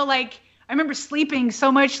until I remember sleeping so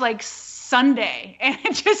much Sunday,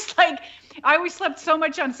 and just I always slept so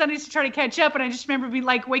much on Sundays to try to catch up. And I just remember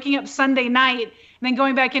waking up Sunday night and then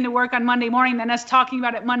going back into work on Monday morning. Then us talking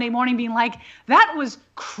about it Monday morning, being that was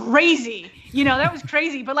crazy. That was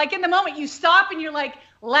crazy. But in the moment you stop and you're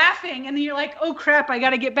laughing, and then you're oh crap, I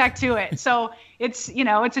got to get back to it. So it's,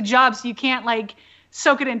 it's a job. So you can't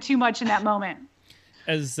soak it in too much in that moment.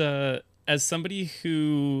 As somebody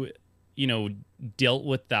who, dealt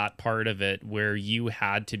with that part of it where you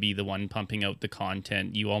had to be the one pumping out the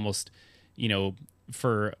content, you almost, you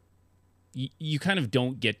kind of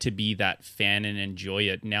don't get to be that fan and enjoy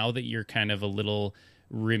it now that you're kind of a little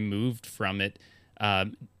removed from it.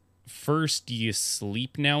 First, do you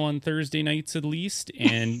sleep now on Thursday nights at least?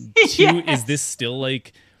 And two, Yes. Is this still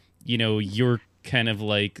your kind of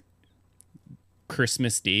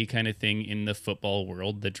Christmas Day kind of thing in the football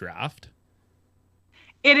world, the draft?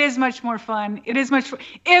 It is much more fun. It is much.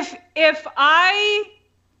 If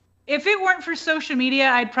it weren't for social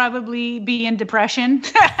media, I'd probably be in depression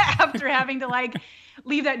after having to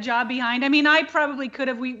leave that job behind. I mean, I probably could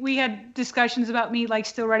have. We had discussions about me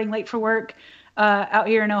still writing late for work out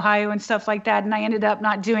here in Ohio and stuff like that, and I ended up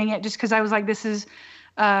not doing it just because I was this is.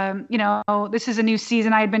 This is a new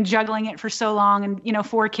season. I had been juggling it for so long and,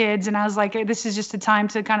 4 kids. And I was this is just a time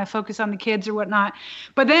to kind of focus on the kids or whatnot.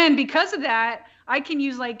 But then because of that, I can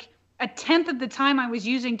use a tenth of the time I was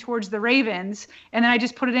using towards the Ravens, and then I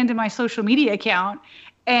just put it into my social media account.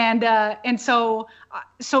 And so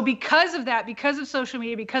because of that, because of social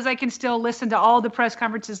media, because I can still listen to all the press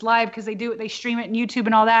conferences live, because they stream it on YouTube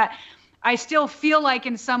and all that, I still feel like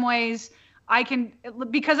in some ways I can,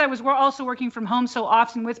 because I was also working from home so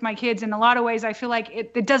often with my kids, in a lot of ways I feel like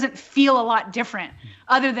it doesn't feel a lot different,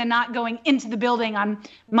 other than not going into the building on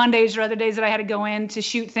Mondays or other days that I had to go in to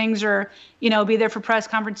shoot things, or, be there for press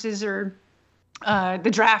conferences or the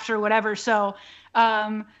draft or whatever. So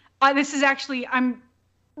this is actually, I'm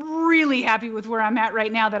really happy with where I'm at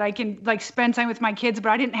right now, that I can spend time with my kids, but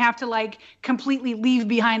I didn't have to completely leave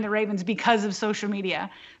behind the Ravens because of social media.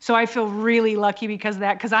 So I feel really lucky because of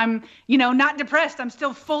that, because I'm, not depressed. I'm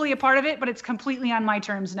still fully a part of it, but it's completely on my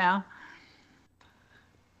terms now.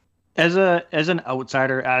 As an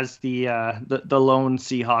outsider, as the lone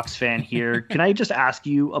Seahawks fan here, can I just ask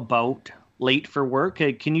you about late for work?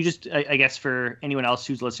 Can you just, I guess for anyone else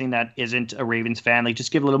who's listening that isn't a Ravens fan,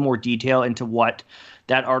 just give a little more detail into what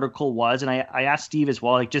that article was? And I asked Steve as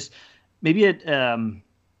well, just maybe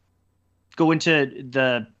go into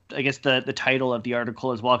the title of the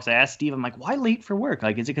article as well, because I asked Steve, I'm like, why late for work?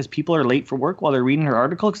 Is it because people are late for work while they're reading her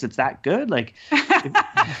article because it's that good?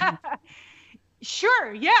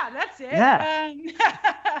 Sure, yeah, that's it. Yeah.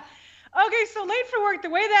 Okay, so late for work, the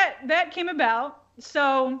way that came about.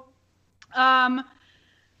 So, what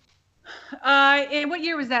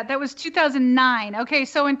year was that? That was 2009. Okay,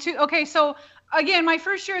 so so again, my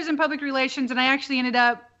first year is in public relations, and I actually ended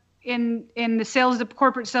up in the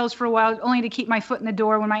corporate sales for a while, only to keep my foot in the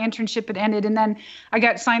door when my internship had ended, and then I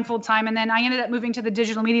got signed full time, and then I ended up moving to the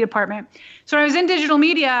digital media department. So when I was in digital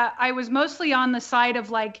media, I was mostly on the side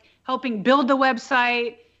of helping build the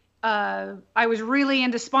website. I was really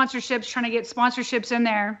into sponsorships, trying to get sponsorships in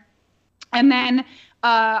there, and then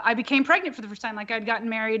I became pregnant for the first time. I'd gotten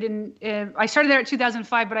married, and I started there at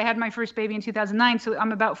 2005, but I had my first baby in 2009. So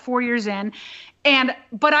I'm about 4 years in,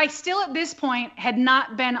 but I still at this point had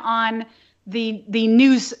not been on the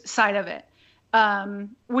news side of it,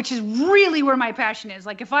 which is really where my passion is.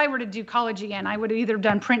 If I were to do college again, I would have either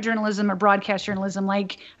done print journalism or broadcast journalism. I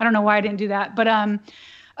don't know why I didn't do that, but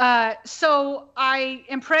so I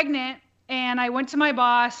am pregnant, and I went to my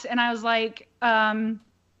boss, and I was like,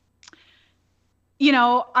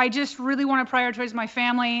 I just really want to prioritize my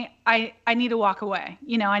family. I need to walk away.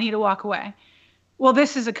 I need to walk away. Well,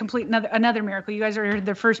 this is a complete another miracle. You guys already heard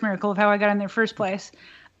the first miracle of how I got in there first place.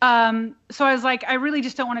 So I was like, I really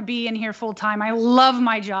just don't want to be in here full time. I love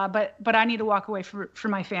my job, but I need to walk away for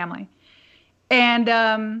my family.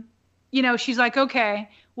 And, she's like, okay,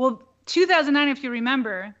 well, 2009, if you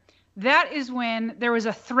remember, that is when there was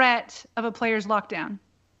a threat of a player's lockdown.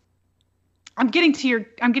 I'm giving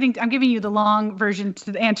you the long version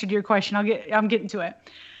to the answer to your question. I'm getting to it.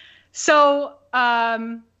 So,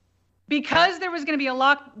 because there was going to be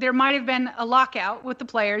there might have been a lockout with the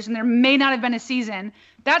players, and there may not have been a season.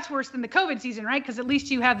 That's worse than the COVID season, right? Because at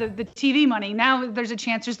least you have the TV money. Now there's a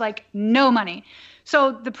chance there's no money.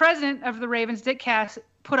 So the president of the Ravens, Dick Cass,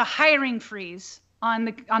 put a hiring freeze on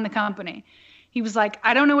the company. He was like,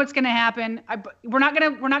 I don't know what's going to happen. We're not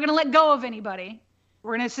going to let go of anybody.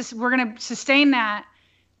 We're gonna sustain that,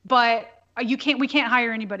 but we can't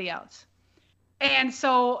hire anybody else. And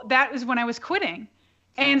so that was when I was quitting.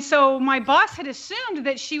 And so my boss had assumed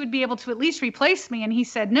that she would be able to at least replace me, and he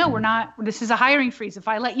said, no, we're not. This is a hiring freeze. If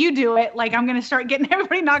I let you do it, I'm gonna start getting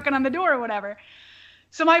everybody knocking on the door or whatever.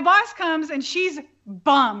 So my boss comes, and she's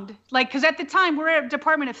bummed, because at the time we're at a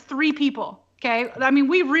department of 3 people. Okay, I mean,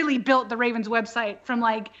 we really built the Ravens website from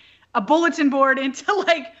a bulletin board into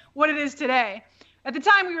what it is today. At the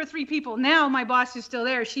time, we were 3 people. Now, my boss is still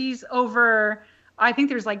there. She's over, I think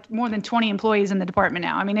there's more than 20 employees in the department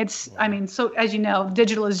now. I mean, so as you know,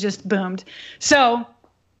 digital has just boomed. So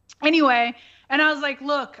anyway, and I was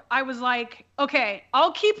like, okay,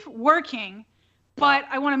 I'll keep working, but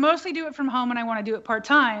I want to mostly do it from home, and I want to do it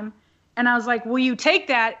part-time. And I was like, will you take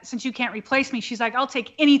that since you can't replace me? She's like, I'll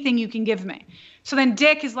take anything you can give me. So then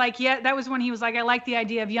Dick is like, yeah, that was when he was like, I like the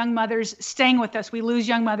idea of young mothers staying with us. We lose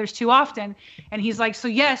young mothers too often. And he's like, so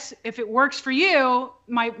yes, if it works for you,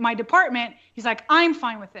 my department, he's like, I'm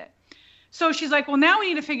fine with it. So she's like, well, now we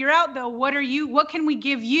need to figure out though, what can we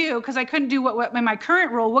give you? Because I couldn't do what in my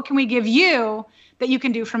current role, what can we give you that you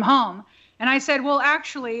can do from home? And I said, well,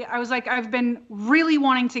 actually, I was like, I've been really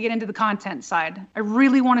wanting to get into the content side. I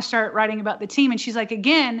really want to start writing about the team. And she's like,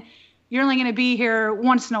 again, you're only going to be here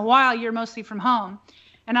once in a while. You're mostly from home.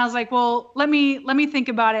 And I was like, well, let me think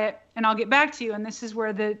about it, and I'll get back to you. And this is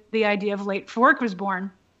where the idea of late for work was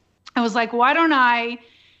born. I was like, why don't I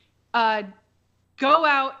go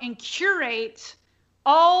out and curate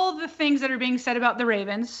all the things that are being said about the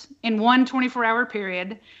Ravens in one 24-hour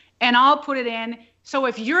period, and I'll put it in. So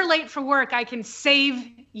if you're late for work, I can save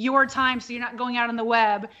your time so you're not going out on the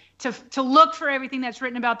web to look for everything that's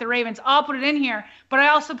written about the Ravens. I'll put it in here, but I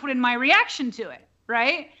also put in my reaction to it,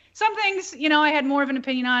 right? Some things, I had more of an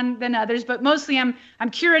opinion on than others, but mostly I'm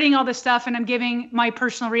curating all this stuff and I'm giving my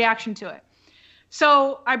personal reaction to it.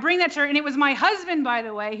 So I bring that to her, and it was my husband, by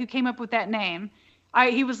the way, who came up with that name.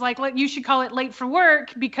 He was like, you should call it Late for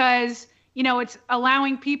Work because, it's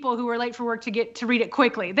allowing people who are late for work to get to read it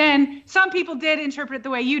quickly. Then some people did interpret it the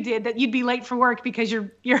way you did, that you'd be late for work because you're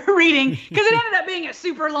reading, because it ended up being a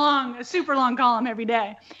super long column every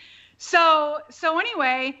day. So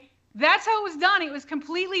anyway, that's how it was done. It was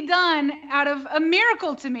completely done out of a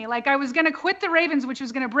miracle to me. Like, I was going to quit the Ravens, which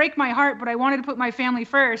was going to break my heart, but I wanted to put my family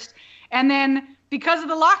first. And then because of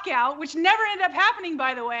the lockout, which never ended up happening,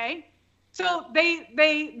 by the way, so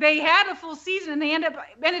they had a full season and they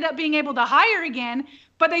ended up being able to hire again,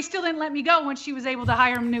 but they still didn't let me go when she was able to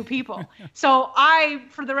hire new people. So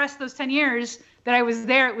for the rest of those 10 years that I was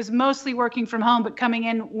there, it was mostly working from home, but coming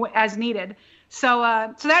in as needed. So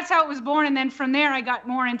that's how it was born. And then from there, I got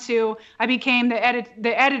more into, I became the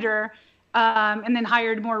editor, and then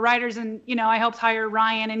hired more writers. And, I helped hire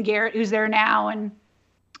Ryan and Garrett, who's there now, and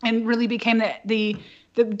really became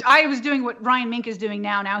I was doing what Ryan Mink is doing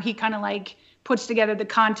now. Now he kind of like puts together the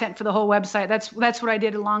content for the whole website. That's what I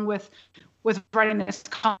did along with writing this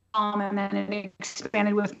column, and then it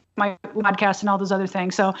expanded with my podcast and all those other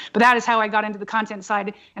things. So, but that is how I got into the content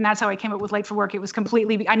side, and that's how I came up with Late for Work. It was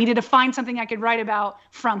completely, I needed to find something I could write about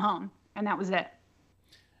from home, and that was it.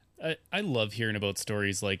 I love hearing about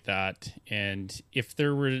stories like that. And if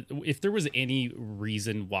there was any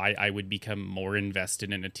reason why I would become more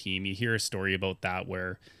invested in a team, you hear a story about that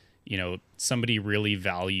where, somebody really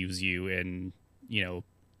values you and,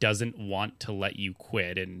 doesn't want to let you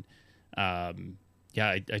quit. And,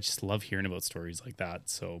 I just love hearing about stories like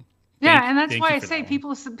that. So and that's why I say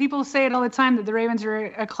people say it all the time that the Ravens are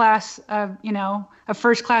a class of, a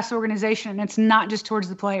first class organization. And it's not just towards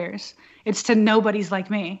the players. It's to nobodies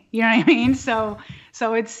like me. You know what I mean? So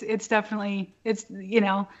it's definitely,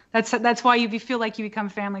 that's why you feel like you become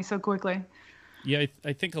family so quickly. Yeah.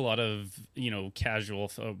 I think a lot of,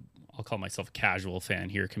 casual, I'll call myself a casual fan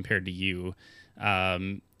here compared to you.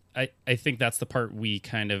 I think that's the part we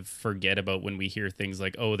kind of forget about when we hear things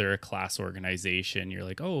like, oh, they're a class organization. You're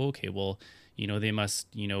like, oh, okay, well, they must,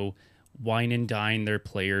 wine and dine their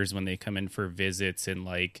players when they come in for visits and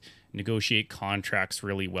like negotiate contracts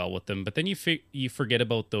really well with them. But then you forget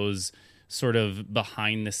about those sort of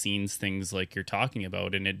behind the scenes things like you're talking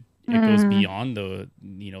about. And it goes beyond the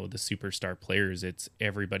superstar players. It's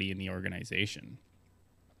everybody in the organization.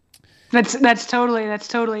 That's totally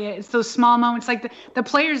it. It's those small moments, like the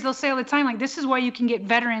players, they'll say all the time, like, this is why you can get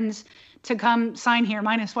veterans to come sign here,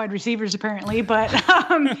 minus wide receivers apparently. But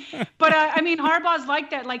Harbaugh's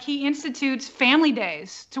like that. Like, he institutes family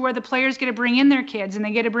days to where the players get to bring in their kids and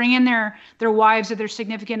they get to bring in their wives or their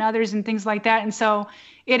significant others and things like that. And so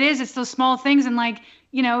it's those small things. And like,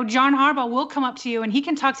 John Harbaugh will come up to you and he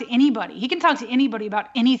can talk to anybody. He can talk to anybody about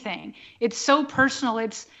anything. It's so personal.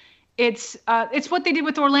 It's what they did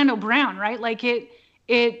with Orlando Brown, right? Like I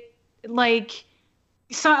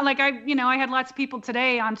had lots of people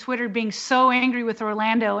today on Twitter being so angry with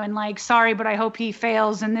Orlando and like, sorry, but I hope he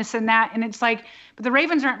fails and this and that. And it's like, but the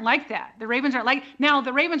Ravens aren't like that. The Ravens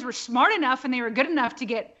were smart enough and they were good enough to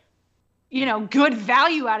get, good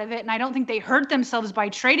value out of it. And I don't think they hurt themselves by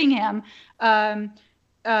trading him. But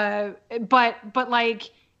like,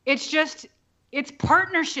 it's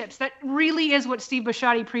partnerships. That really is what Steve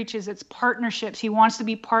Bisciotti preaches. It's partnerships. He wants to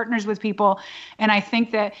be partners with people. And I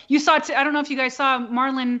think that you saw, I don't know if you guys saw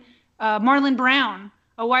Marlon Brown,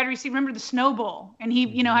 a wide receiver. Remember the Snow Bowl? And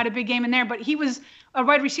he, had a big game in there. But he was a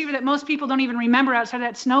wide receiver that most people don't even remember outside of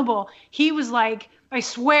that Snow Bowl. He was like, I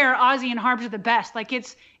swear, Ozzie and Harbs are the best. Like,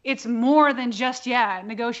 it's more than just,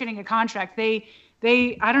 negotiating a contract. They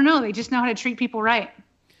I don't know. They just know how to treat people right.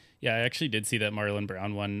 Yeah, I actually did see that Marlon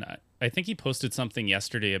Brown one. I think he posted something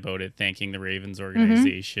yesterday about it, thanking the Ravens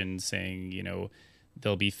organization, saying,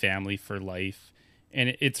 they'll be family for life.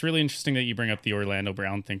 And it's really interesting that you bring up the Orlando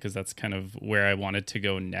Brown thing, because that's kind of where I wanted to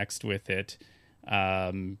go next with it.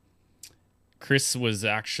 Chris was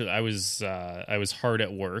actually, I was hard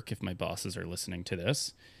at work, if my bosses are listening to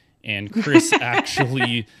this. And Chris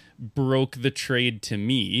actually broke the trade to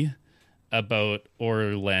me about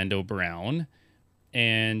Orlando Brown.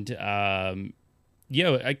 And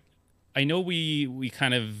I know we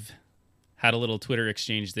kind of had a little Twitter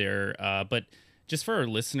exchange there, but just for our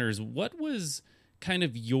listeners, what was kind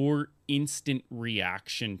of your instant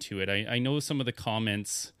reaction to it? I know some of the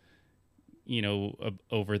comments,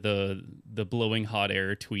 over the blowing hot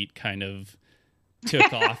air tweet kind of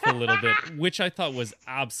took off a little bit, which I thought was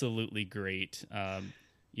absolutely great.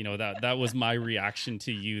 That was my reaction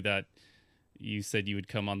to you, that you said you would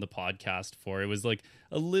come on the podcast for. It was like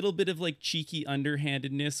a little bit of like cheeky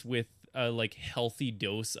underhandedness with a like healthy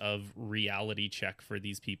dose of reality check for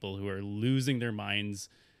these people who are losing their minds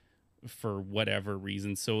for whatever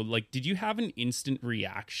reason. So like, did you have an instant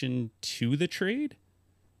reaction to the trade?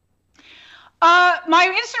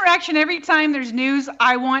 My instant reaction every time there's news,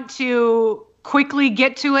 I want to quickly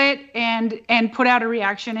get to it and put out a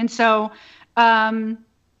reaction. And so,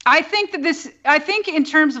 I think in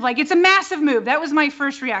terms of like, it's a massive move. That was my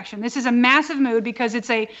first reaction. This is a massive move because it's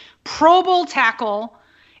a Pro Bowl tackle.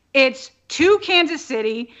 It's to Kansas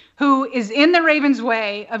City, who is in the Ravens'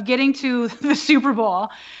 way of getting to the Super Bowl.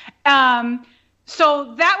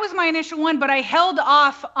 So that was my initial one, but I held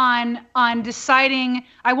off on deciding.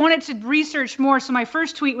 I wanted to research more. So my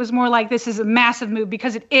first tweet was more like, this is a massive move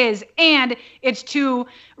because it is. And it's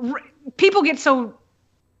people get so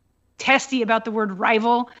testy about the word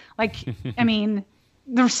rival. Like, I mean,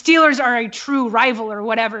 the Steelers are a true rival or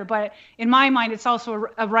whatever, but in my mind, it's also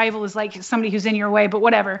a rival is like somebody who's in your way, but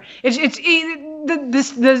whatever.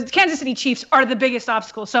 The Kansas City Chiefs are the biggest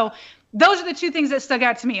obstacle. So those are the two things that stuck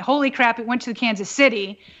out to me. Holy crap, it went to Kansas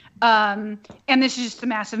City. And this is just a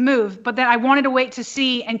massive move. But then I wanted to wait to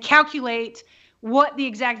see and calculate what the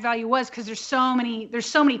exact value was, because there's so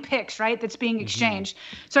many picks, right, that's being exchanged.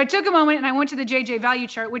 So I took a moment and I went to the JJ value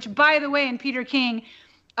chart, which, by the way, in Peter King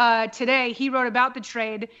today, he wrote about the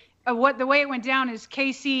trade. The way it went down is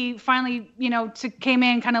KC finally, came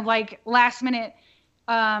in kind of like last minute,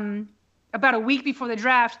 about a week before the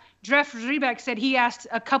draft. Jeff Rebeck said he asked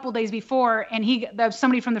a couple days before, and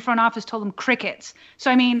somebody from the front office told him crickets. So,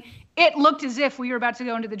 I mean, it looked as if we were about to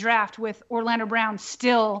go into the draft with Orlando Brown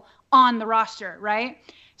still on the roster, right?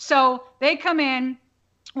 So they come in.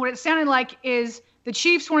 What it sounded like is the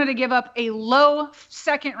Chiefs wanted to give up a low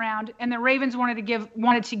second round, and the Ravens wanted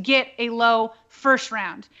to get a low first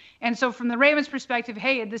round. And so from the Ravens' perspective,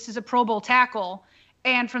 hey, this is a Pro Bowl tackle.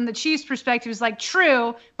 And from the Chiefs' perspective, it's like,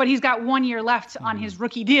 true, but he's got 1 year left on his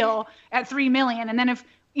rookie deal at $3 million. And then if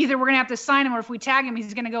either we're going to have to sign him, or if we tag him,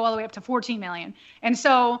 he's going to go all the way up to $14 million. And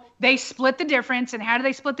so they split the difference. And how do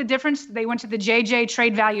they split the difference? They went to the JJ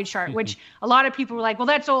trade value chart, which a lot of people were like, well,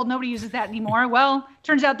 that's old. Nobody uses that anymore. Well,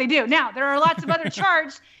 turns out they do. Now, there are lots of other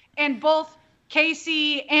charts, and both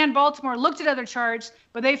KC and Baltimore looked at other charts,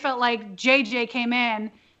 but they felt like JJ came in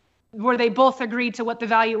where they both agreed to what the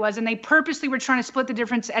value was. And they purposely were trying to split the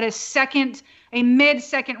difference at a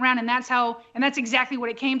mid-second round. And that's exactly what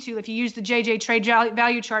it came to. If you use the JJ trade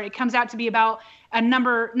value chart, it comes out to be about a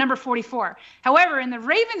number 44. However, in the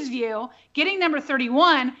Ravens' view, getting number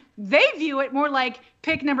 31, they view it more like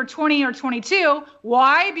pick number 20 or 22.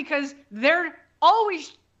 Why? Because they're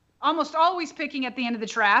almost always picking at the end of the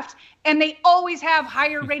draft, and they always have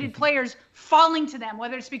higher rated players falling to them,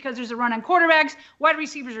 whether it's because there's a run on quarterbacks. Wide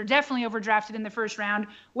receivers are definitely overdrafted in the first round.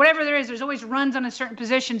 Whatever there is, there's always runs on a certain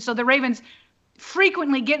position. So the Ravens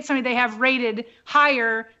frequently get somebody they have rated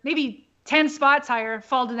higher, maybe 10 spots higher,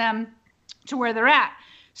 fall to them to where they're at.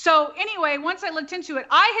 So anyway, once I looked into it,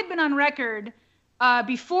 I had been on record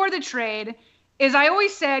before the trade, is I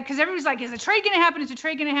always said, because everybody's like, is the trade going to happen? Is the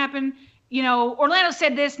trade going to happen? Orlando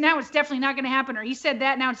said this, now it's definitely not going to happen. Or he said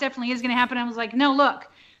that, now it definitely is going to happen. I was like, no, look,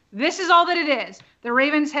 this is all that it is. The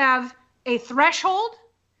Ravens have a threshold.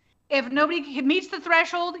 If nobody meets the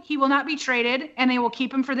threshold, he will not be traded, and they will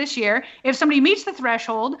keep him for this year. If somebody meets the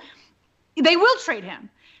threshold, they will trade him.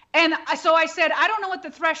 And so I said, I don't know what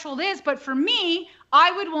the threshold is, but for me,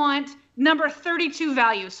 I would want number 32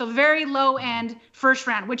 value. So very low end first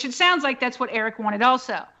round, which it sounds like that's what Eric wanted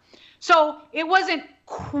also. So it wasn't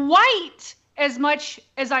quite as much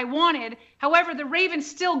as I wanted. However, the Ravens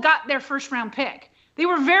still got their first round pick. They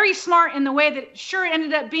were very smart in the way that sure it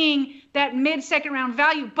ended up being that mid-second round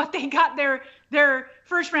value, but they got their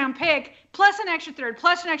first round pick plus an extra third,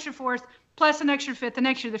 plus an extra fourth, plus an extra fifth. The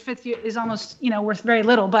next year, the fifth year is almost, worth very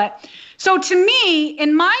little. But so to me,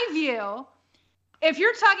 in my view, if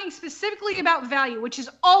you're talking specifically about value, which is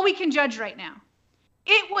all we can judge right now,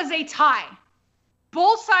 it was a tie.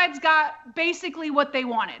 Both sides got basically what they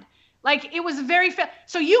wanted. Like, it was very fair.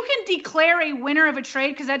 So you can declare a winner of a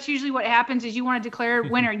trade, because that's usually what happens is you want to declare a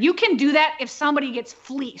winner. You can do that if somebody gets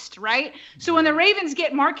fleeced, right? So when the Ravens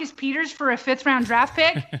get Marcus Peters for a 5th-round draft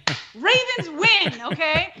pick, Ravens win,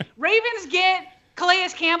 okay? Ravens get Calais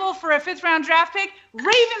Campbell for a 5th-round draft pick,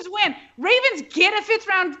 Ravens win. Ravens get a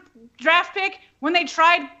 5th-round draft pick, when they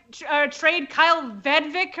tried trade Kyle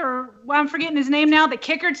Vedvik, or I'm forgetting his name now, the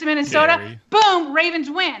kicker to Minnesota. Gary. Boom, Ravens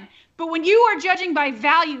win. But when you are judging by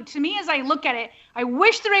value, to me, as I look at it, I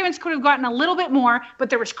wish the Ravens could have gotten a little bit more, but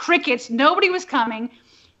there was crickets. Nobody was coming.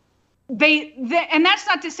 And that's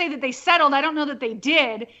not to say that they settled. I don't know that they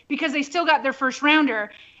did, because they still got their first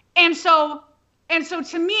rounder. And so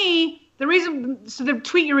to me, the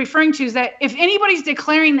tweet you're referring to is that if anybody's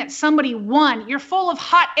declaring that somebody won, you're full of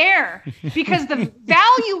hot air, because the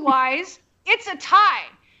value-wise, it's a tie.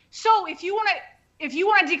 So if you want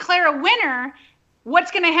to declare a winner,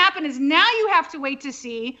 what's going to happen is now you have to wait to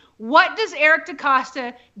see what does Eric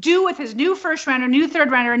DeCosta do with his new first rounder, new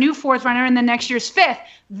third rounder, a new fourth rounder, and then next year's fifth.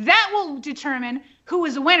 That will determine who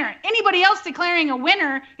is a winner. Anybody else declaring a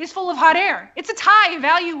winner is full of hot air. It's a tie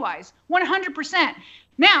value-wise, 100%.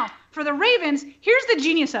 Now, for the Ravens, here's the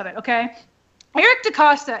genius of it, okay? Eric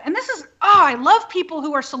DeCosta, and this is, I love people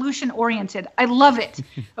who are solution-oriented. I love it,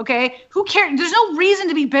 okay? Who cares? There's no reason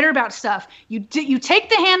to be bitter about stuff. You take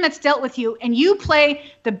the hand that's dealt with you, and you play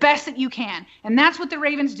the best that you can, and that's what the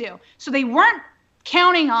Ravens do. So they weren't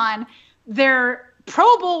counting on their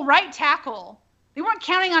Pro Bowl right tackle. They weren't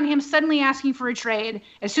counting on him suddenly asking for a trade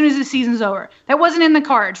as soon as the season's over. That wasn't in the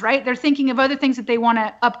cards, right? They're thinking of other things that they want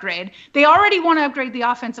to upgrade. They already want to upgrade the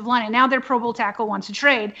offensive line, and now their Pro Bowl tackle wants a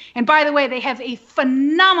trade. And by the way, they have a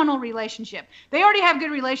phenomenal relationship. They already have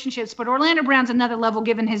good relationships, but Orlando Brown's another level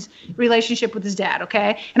given his relationship with his dad,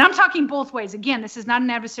 okay? And I'm talking both ways. Again, this is not an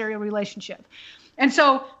adversarial relationship. And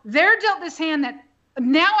so they're dealt this hand that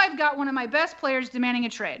now I've got one of my best players demanding a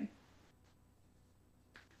trade.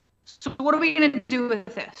 So what are we going to do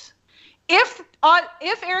with this? If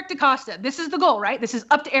Eric DeCosta, this is the goal, right? This is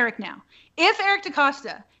up to Eric now. If Eric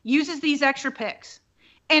DeCosta uses these extra picks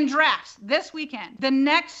and drafts this weekend the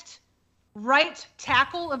next right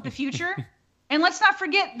tackle of the future, and let's not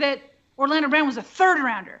forget that Orlando Brown was a third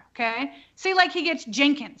rounder, okay? Say like he gets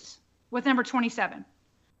Jenkins with number 27.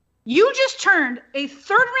 You just turned a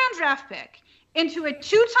third round draft pick into a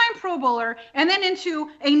two-time Pro Bowler and then into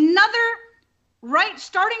another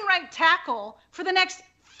starting right tackle for the next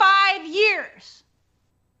 5 years.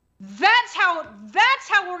 That's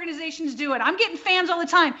how organizations do it. I'm getting fans all the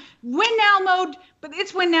time. Win now mode, but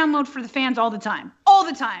it's win now mode for the fans all the time. All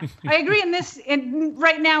the time. I agree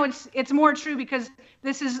right now it's more true because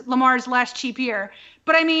this is Lamar's last cheap year.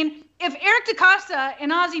 But I mean, if Eric DeCosta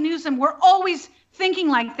and Ozzie Newsome were always thinking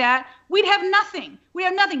like that, we'd have nothing. We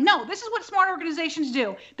have nothing. No, this is what smart organizations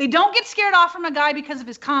do. They don't get scared off from a guy because of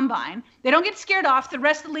his combine. They don't get scared off. The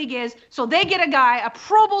rest of the league is. So they get a guy, a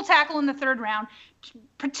Pro Bowl tackle in the third round,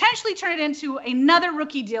 potentially turn it into another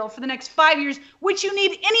rookie deal for the next 5 years, which you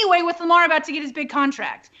need anyway with Lamar about to get his big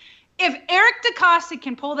contract. If Eric DeCosta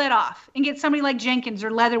can pull that off and get somebody like Jenkins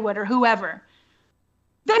or Leatherwood or whoever,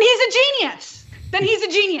 then he's a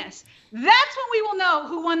genius. That's when we will know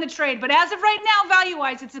who won the trade. But as of right now,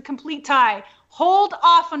 value-wise, it's a complete tie. Hold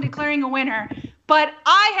off on declaring a winner. But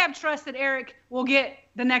I have trust that Eric will get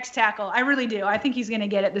the next tackle. I really do. I think he's going to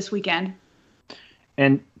get it this weekend.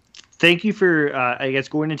 And thank you for,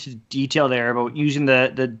 going into detail there about using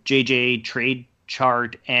the JJ trade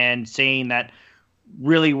chart and saying that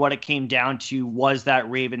really what it came down to was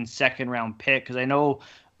that Ravens second-round pick. Because I know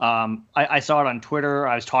I saw it on Twitter.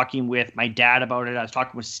 I was talking with my dad about it. I was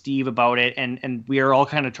talking with Steve about it. And we are all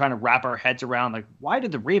kind of trying to wrap our heads around, like, why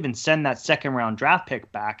did the Ravens send that second-round draft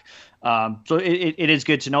pick back? So it is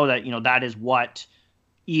good to know that, that is what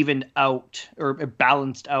evened out or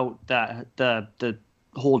balanced out the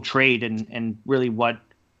whole trade and really what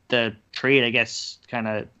the trade, I guess, kind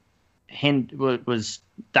of was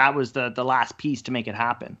the last piece to make it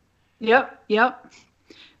happen. Yep.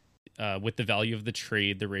 With the value of the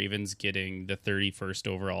trade, the Ravens getting the 31st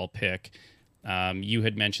overall pick, you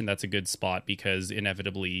had mentioned that's a good spot because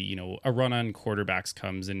inevitably, a run on quarterbacks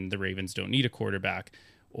comes and the Ravens don't need a quarterback,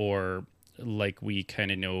 or like we kind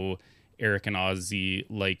of know Eric and Ozzie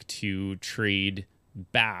like to trade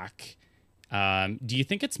back. Do you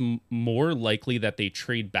think it's more likely that they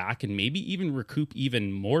trade back and maybe even recoup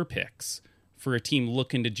even more picks for a team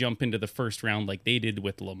looking to jump into the first round like they did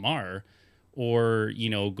with Lamar, or,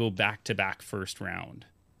 go back-to-back first round?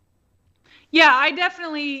 Yeah, I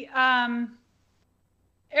definitely,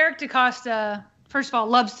 Eric DeCosta, first of all,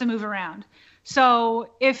 loves to move around.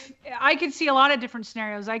 So if I could see a lot of different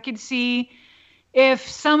scenarios, I could see if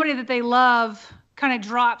somebody that they love kind of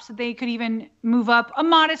drops, that they could even move up a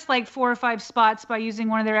modest 4 or 5 spots by using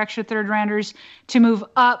one of their extra third rounders to move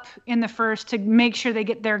up in the first to make sure they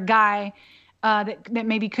get their guy that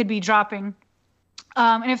maybe could be dropping.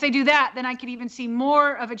 And if they do that, then I could even see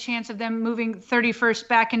more of a chance of them moving 31st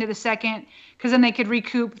back into the second, because then they could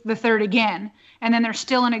recoup the third again. And then they're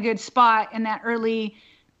still in a good spot in that early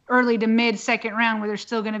to mid second round, where there's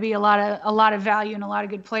still going to be a lot of value and a lot of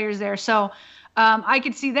good players there. So I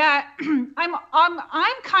could see that. I'm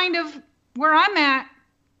kind of where I'm at.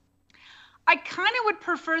 I kind of would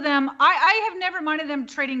prefer them. I have never minded them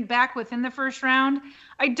trading back within the first round.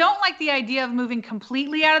 I don't like the idea of moving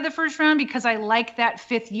completely out of the first round, because I like that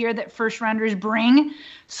fifth year that first rounders bring.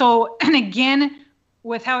 So, and again,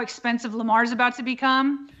 with how expensive Lamar's about to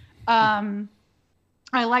become,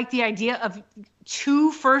 I like the idea of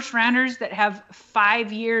 2 first rounders that have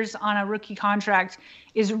 5 years on a rookie contract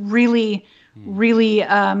is really, really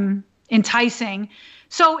enticing.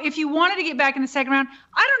 So if you wanted to get back in the second round,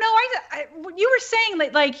 I don't know. You were saying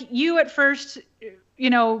that, like, you at first,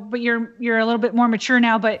 but you're a little bit more mature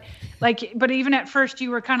now. But even at first,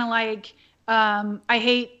 you were kind of like, I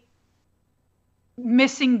hate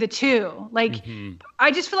missing the 2. Like,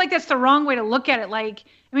 I just feel like that's the wrong way to look at it. Like,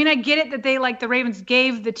 I mean, I get it that they, like, the Ravens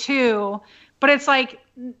gave the 2, but it's like,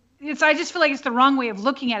 I just feel like it's the wrong way of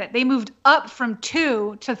looking at it. They moved up from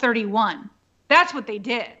 2 to 31. That's what they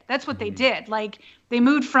did. That's what they did. Like, they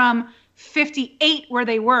moved from 58 where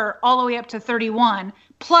they were all the way up to 31,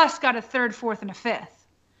 plus got a third, fourth, and a fifth.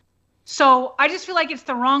 So I just feel like it's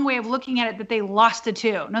the wrong way of looking at it that they lost a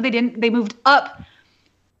 2. No, they didn't. They moved up.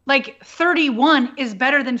 Like, 31 is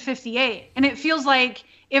better than 58. And it feels like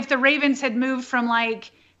if the Ravens had moved from,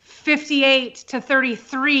 like, 58 to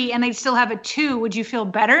 33 and they'd still have a 2, would you feel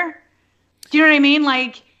better? Do you know what I mean?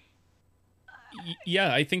 Like,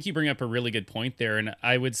 yeah, I think you bring up a really good point there. And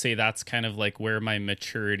I would say that's kind of like where my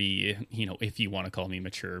maturity, if you want to call me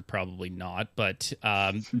mature, probably not. But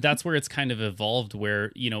that's where it's kind of evolved,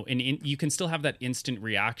 where, and you can still have that instant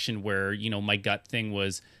reaction where, my gut thing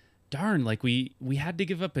was, darn, like we had to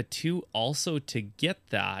give up a 2 also to get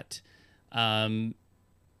that.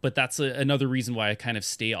 But that's another reason why I kind of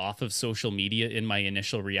stay off of social media in my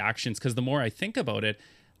initial reactions, because the more I think about it,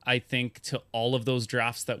 I think to all of those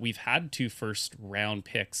drafts that we've had 2 first round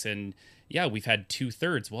picks, and yeah, we've had 2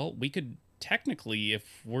 thirds. Well, we could technically,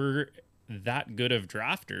 if we're that good of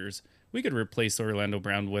drafters, we could replace Orlando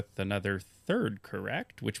Brown with another third,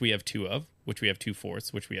 correct? Which we have 2 of, which we have 2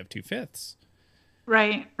 fourths, which we have 2 fifths.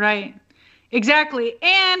 Right. Exactly.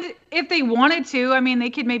 And if they wanted to, I mean, they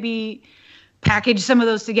could maybe package some of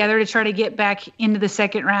those together to try to get back into the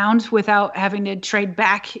second round without having to trade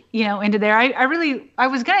back, into there. I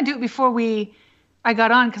was going to do it before I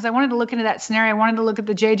got on, because I wanted to look into that scenario. I wanted to look at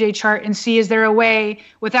the JJ chart and see, is there a way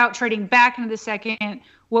without trading back into the second,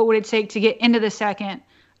 what would it take to get into the second?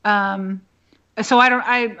 So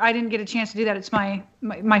I didn't get a chance to do that. It's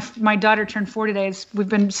my daughter turned 4 today. We've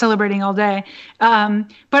been celebrating all day.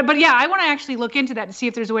 But yeah, I want to actually look into that to see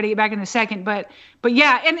if there's a way to get back in the second. But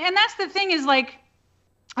yeah, and that's the thing, is like,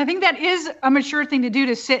 I think that is a mature thing to do,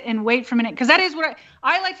 to sit and wait for a minute. Because that is what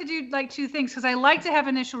I like to do, like 2 things. Because I like to have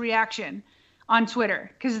initial reaction on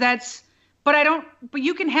Twitter. But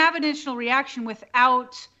you can have initial reaction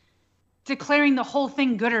without declaring the whole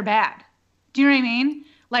thing good or bad. Do you know what I mean?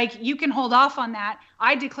 Like, you can hold off on that.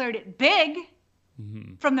 I declared it big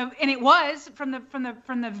and it was from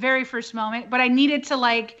the very first moment, but I needed to,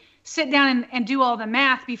 like, sit down and do all the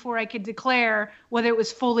math before I could declare whether it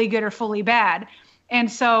was fully good or fully bad. And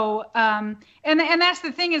so, and that's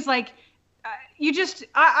the thing, is like,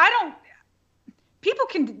 people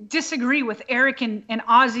can disagree with Eric and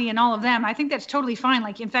Ozzy and all of them. I think that's totally fine.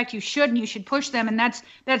 Like, in fact, you should push them, and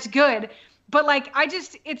that's good. But, like,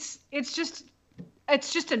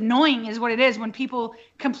 it's just annoying is what it is when people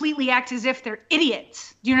completely act as if they're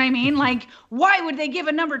idiots. Do you know what I mean? Like, why would they give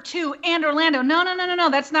a number 2 and Orlando? No.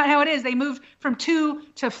 That's not how it is. They moved from 2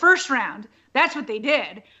 to first round. That's what they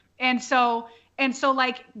did. And so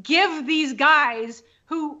like, give these guys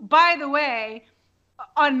who, by the way,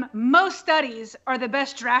 on most studies are the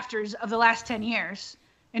best drafters of the last 10 years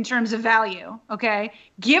in terms of value. Okay.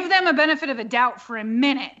 Give them a benefit of a doubt for a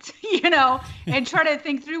minute, and try to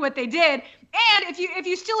think through what they did. And if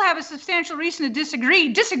you still have a substantial reason to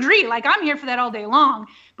disagree. Like, I'm here for that all day long.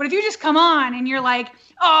 But if you just come on and you're like,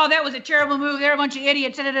 oh, that was a terrible move, they're a bunch of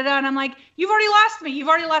idiots, and I'm like, you've already lost me. You've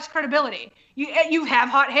already lost credibility. You have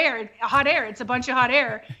hot air. It's a bunch of hot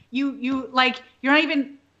air. You're not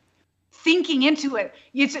even thinking into it.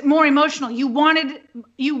 It's more emotional. You wanted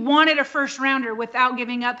a first rounder without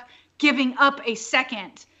giving up a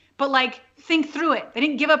second. But, like, think through it. They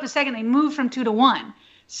didn't give up a second. They moved from 2 to 1.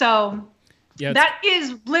 So yeah, that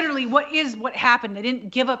is literally what happened. They didn't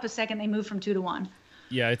give up a second. They moved from 2 to 1.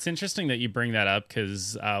 Yeah, it's interesting that you bring that up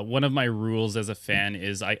because one of my rules as a fan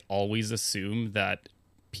is I always assume that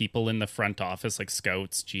people in the front office, like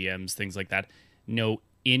scouts, GMs, things like that, know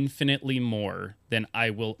infinitely more than I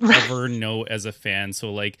will ever know as a fan.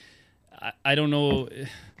 So like, I don't know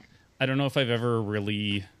if I've ever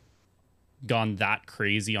really gone that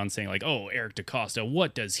crazy on saying like, oh, Eric DaCosta,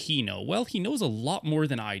 what does he know? Well, he knows a lot more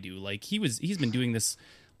than I do. Like he's been doing this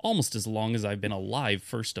almost as long as I've been alive,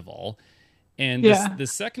 first of all. And the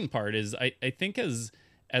second part is I think as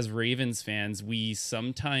Ravens fans, we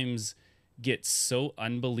sometimes get so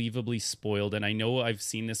unbelievably spoiled. And I know I've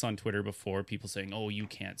seen this on Twitter before, people saying, oh, you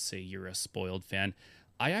can't say you're a spoiled fan.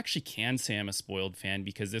 I actually can say I'm a spoiled fan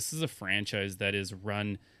because this is a franchise that is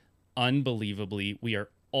run unbelievably. We are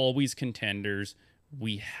always contenders.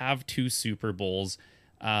 We have 2 Super Bowls.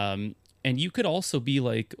 And you could also be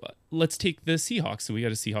like, let's take the Seahawks. So we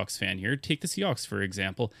got a Seahawks fan here. Take the Seahawks, for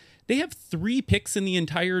example. They have 3 picks in the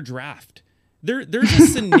entire draft. There's a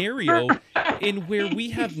scenario in where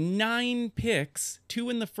we have 9 picks,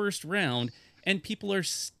 2 in the first round, and people are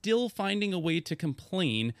still finding a way to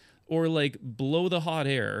complain or like blow the hot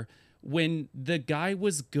air when the guy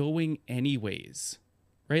was going anyways.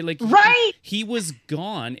 Right? Like he was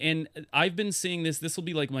gone. And I've been saying this will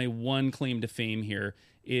be like my one claim to fame here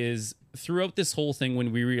is throughout this whole thing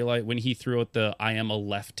when he threw out the I am a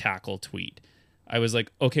left tackle tweet, I was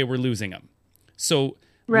like, okay, we're losing him. So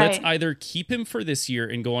let's either keep him for this year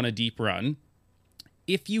and go on a deep run.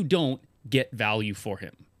 If you don't, get value for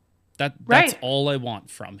him. That's all I want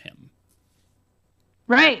from him.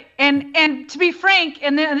 Right. And to be frank,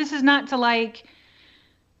 and this is not to like,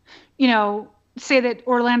 say that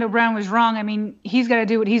Orlando Brown was wrong. I mean, he's got to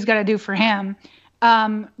do what he's got to do for him.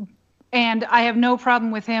 And I have no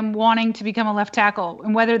problem with him wanting to become a left tackle.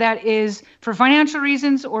 And whether that is for financial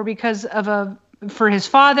reasons or because for his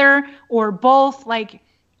father or both, like,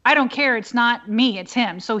 I don't care. It's not me, it's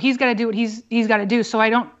him. So he's got to do what he's got to do. So I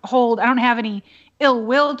don't have any ill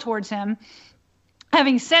will towards him.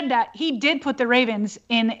 Having said that, he did put the Ravens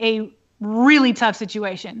in a really tough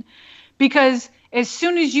situation because as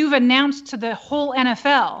soon as you've announced to the whole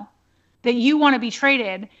NFL that you want to be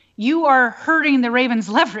traded, you are hurting the Ravens'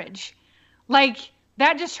 leverage. Like,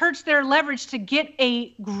 that just hurts their leverage to get a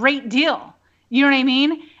great deal. You know what I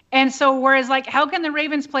mean? And so whereas, like, how can the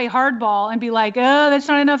Ravens play hardball and be like, oh, that's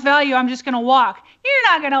not enough value, I'm just going to walk. You're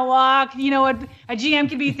not going to walk. You know what a GM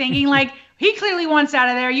could be thinking? Like, he clearly wants out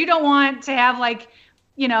of there. You don't want to have, like,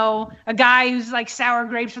 a guy who's like sour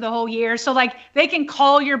grapes for the whole year. So like they can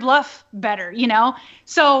call your bluff better,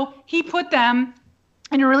 So he put them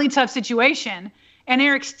in a really tough situation. And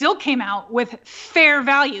Eric still came out with fair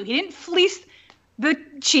value. He didn't fleece the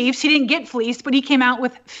Chiefs. He didn't get fleeced, but he came out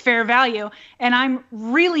with fair value. And I'm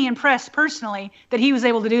really impressed personally that he was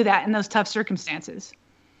able to do that in those tough circumstances.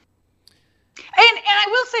 And I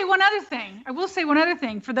will say one other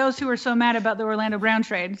thing for those who are so mad about the Orlando Brown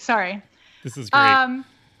trade. Sorry. This is great.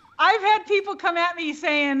 I've had people come at me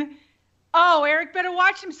saying, oh, Eric better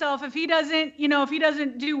watch himself. If he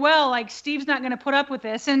doesn't do well, like Steve's not going to put up with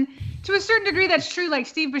this. And to a certain degree, that's true. Like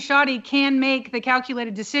Steve Bisciotti can make the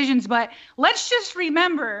calculated decisions, but let's just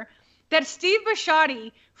remember that Steve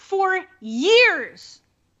Bisciotti for years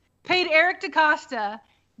paid Eric DaCosta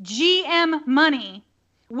GM money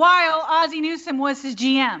while Ozzie Newsome was his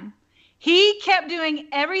GM. He kept doing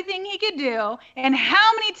everything he could do. And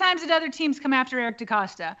how many times did other teams come after Eric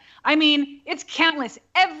DaCosta? I mean, it's countless.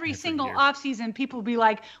 Every single offseason, people will be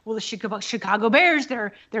like, well, the Chicago Bears,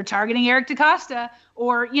 they're targeting Eric DaCosta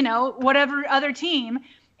or, whatever other team.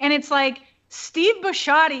 And it's like Steve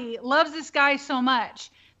Bisciotti loves this guy so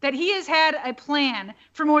much that he has had a plan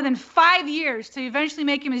for more than 5 years to eventually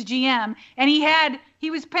make him his GM. And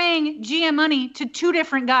he was paying GM money to 2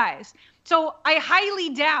 different guys. So I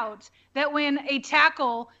highly doubt that when a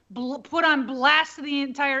tackle put on blast to the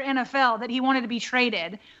entire NFL that he wanted to be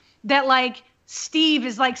traded, that like Steve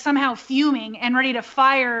is like somehow fuming and ready to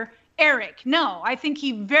fire Eric. No, I think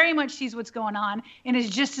he very much sees what's going on and is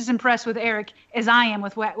just as impressed with Eric as I am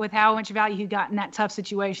with how much value he got in that tough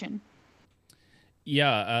situation.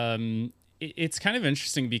 Yeah, it's kind of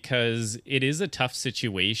interesting because it is a tough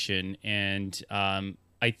situation, and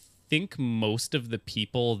I think most of the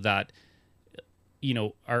people that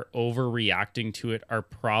are overreacting to it are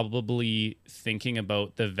probably thinking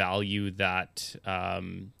about the value that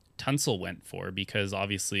Tunsil went for, because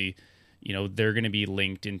obviously, they're going to be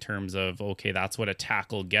linked in terms of, okay, that's what a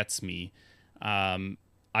tackle gets me.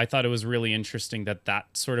 I thought it was really interesting that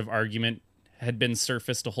sort of argument had been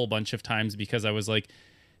surfaced a whole bunch of times, because I was like,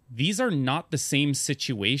 these are not the same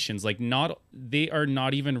situations. Like they are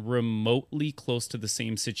not even remotely close to the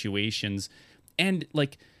same situations and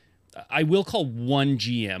like, I will call one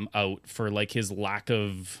GM out for like his lack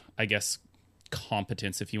of, I guess,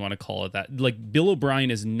 competence, if you want to call it that. Like, Bill O'Brien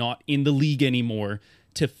is not in the league anymore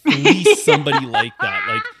to fleece somebody like that.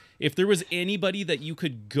 Like, if there was anybody that you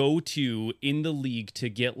could go to in the league to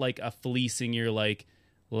get like a fleecing, you're like,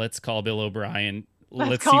 let's call Bill O'Brien.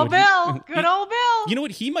 Let's call Bill. Good old Bill. You know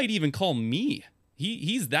what? He might even call me.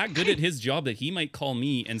 He's that good at his job that he might call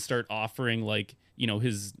me and start offering, like, you know,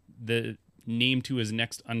 the name to his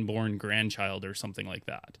next unborn grandchild or something like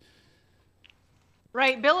that.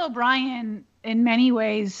 Right. Bill O'Brien, in many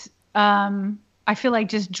ways, I feel like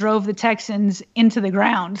just drove the Texans into the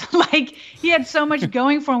ground. Like, he had so much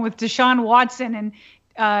going for him with Deshaun Watson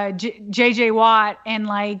and JJ Watt, and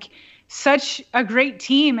like such a great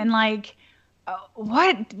team. And like,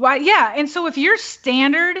 what? Yeah. And so if you're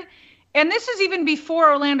standard, and this is even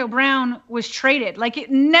before Orlando Brown was traded, like, it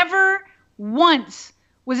never once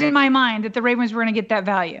was in my mind that the Ravens were going to get that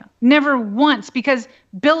value. Never once, because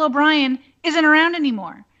Bill O'Brien isn't around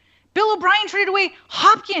anymore. Bill O'Brien traded away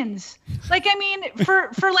Hopkins. Like, I mean,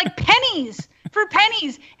 for like pennies,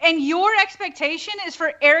 And your expectation is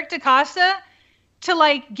for Eric DeCosta to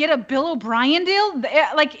like get a Bill O'Brien deal?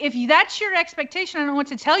 Like, if that's your expectation, I don't know what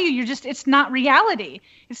to tell you. It's not reality.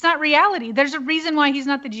 It's not reality. There's a reason why he's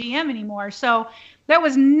not the GM anymore. So that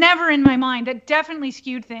was never in my mind. That definitely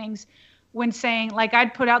skewed things when saying, like,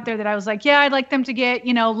 I'd put out there that I was like, yeah, I'd like them to get,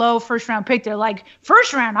 you know, low first round pick. They're like,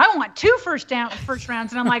 first round, I want 2 first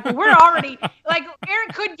rounds. And I'm like, well, we're already like,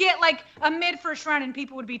 Eric could get like a mid first round and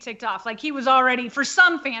people would be ticked off. Like, he was already, for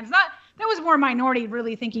some fans, that was more minority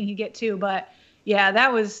really thinking he'd get 2. But yeah,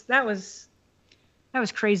 that was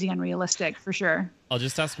crazy unrealistic for sure. I'll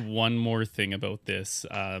just ask one more thing about this.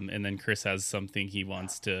 And then Chris has something he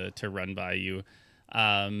wants to run by you.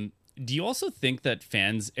 Do you also think that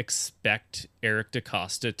fans expect Eric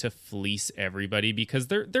DeCosta to fleece everybody? Because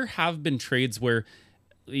there have been trades where,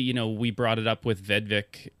 you know, we brought it up with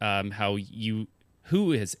Vedvik,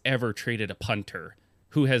 who has ever traded a punter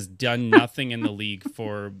who has done nothing in the league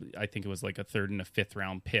for, I think it was like a 3rd and a 5th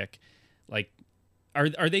round pick. Like,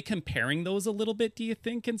 are they comparing those a little bit, do you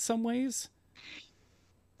think, in some ways?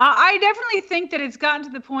 I definitely think that it's gotten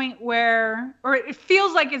to the point where, or it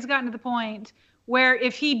feels like it's gotten to the point where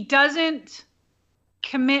if he doesn't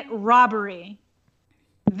commit robbery,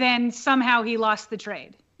 then somehow he lost the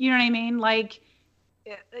trade. You know what I mean? Like,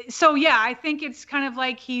 so yeah, I think it's kind of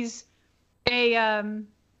like he's a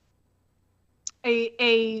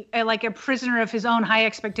like a prisoner of his own high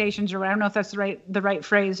expectations, or I don't know if that's the right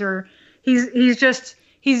phrase, or he's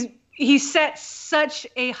set such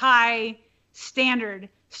a high standard,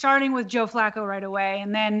 starting with Joe Flacco right away,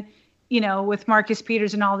 and then, you know, with Marcus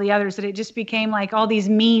Peters and all the others, that it just became like all these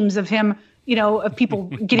memes of him, you know, of people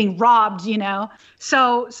getting robbed, you know?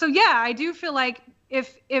 So yeah, I do feel like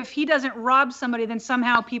if he doesn't rob somebody, then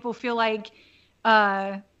somehow people feel like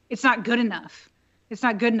it's not good enough. It's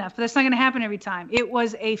not good enough. But that's not going to happen every time. It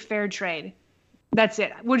was a fair trade. That's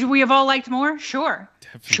it. Would we have all liked more? Sure.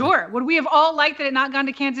 Definitely. Sure. Would we have all liked that it not gone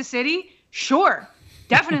to Kansas City? Sure.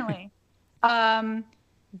 Definitely.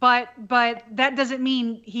 But that doesn't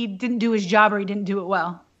mean he didn't do his job or he didn't do it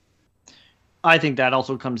well. I think that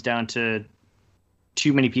also comes down to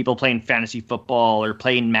too many people playing fantasy football or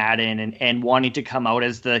playing Madden and wanting to come out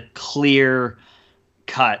as the clear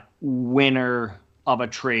cut winner of a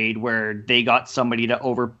trade where they got somebody to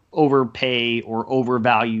overpay or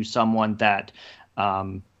overvalue someone that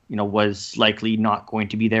was likely not going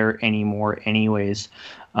to be there anymore anyways.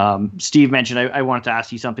 Steve mentioned, I wanted to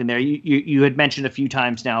ask you something there. You had mentioned a few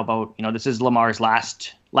times now about, this is Lamar's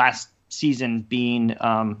last season being,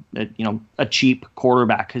 a cheap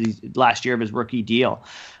quarterback because he's last year of his rookie deal.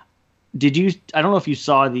 I don't know if you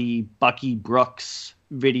saw the Bucky Brooks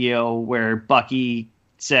video where Bucky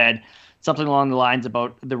said something along the lines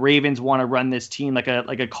about the Ravens want to run this team like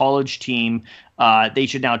a college team. They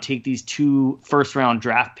should now take these 2 first-round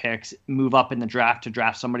draft picks, move up in the draft to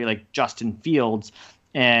draft somebody like Justin Fields,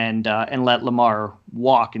 and let Lamar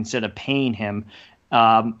walk instead of paying him.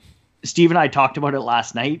 Steve and I talked about it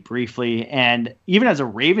last night briefly, and even as a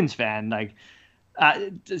Ravens fan, like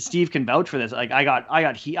Steve can vouch for this. Like I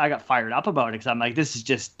got fired up about it because I'm like, this is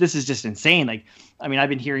just insane. Like, I mean, I've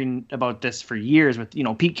been hearing about this for years. With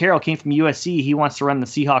Pete Carroll came from USC. He wants to run the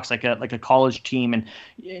Seahawks like a college team, and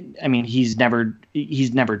I mean, he's never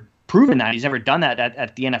proven that. He's never done that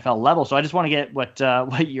at the NFL level. So I just want to get what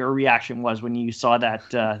your reaction was when you saw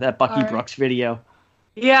that Bucky Brooks video.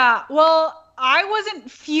 Yeah, well, I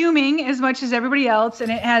wasn't fuming as much as everybody else,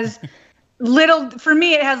 and it has little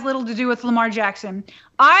to do with Lamar Jackson.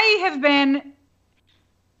 I have been,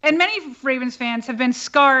 and many Ravens fans have been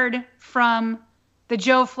scarred from the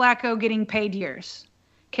Joe Flacco getting paid years.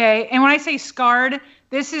 Okay. And when I say scarred,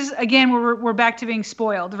 this is, again, where we're back to being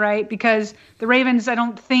spoiled, right? Because the Ravens, I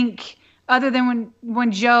don't think, other than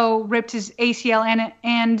when Joe ripped his ACL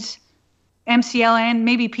and MCL and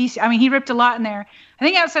maybe PC, I mean, he ripped a lot in there. I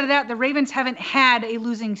think outside of that, the Ravens haven't had a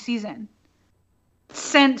losing season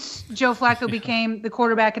since Joe Flacco became the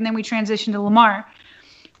quarterback, and then we transitioned to Lamar.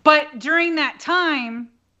 But during that time,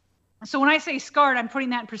 so when I say scarred, I'm putting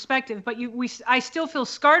that in perspective. But I still feel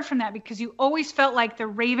scarred from that because you always felt like the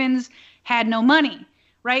Ravens had no money,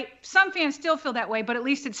 right? Some fans still feel that way, but at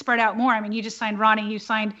least it's spread out more. I mean, you just signed Ronnie, you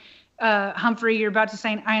signed Humphrey, you're about to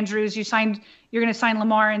sign Andrews, you're going to sign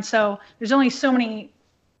Lamar, and so there's only so many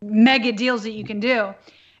mega deals that you can do.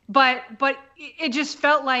 But it just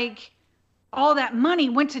felt like all that money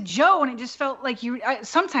went to Joe, and it just felt like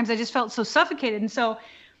sometimes I just felt so suffocated. And so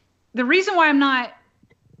the reason why I'm not,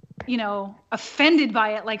 offended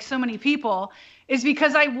by it like so many people is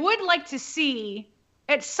because I would like to see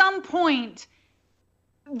at some point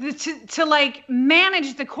to like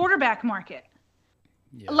manage the quarterback market.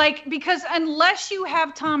 Yeah. Like, because unless you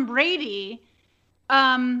have Tom Brady,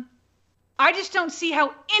 I just don't see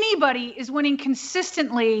how anybody is winning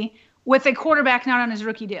consistently with a quarterback not on his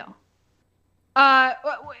rookie deal.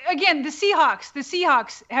 Again, the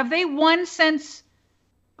Seahawks, have they won since?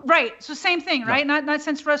 Right. So same thing, right? No. Not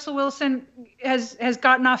since Russell Wilson has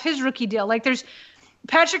gotten off his rookie deal. Like there's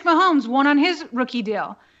Patrick Mahomes won on his rookie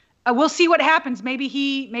deal. We'll see what happens. Maybe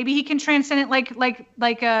he can transcend it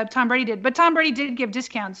like Tom Brady did. But Tom Brady did give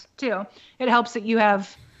discounts too. It helps that you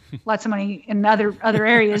have lots of money in other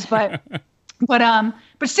areas. But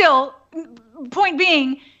still, point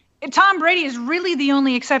being, Tom Brady is really the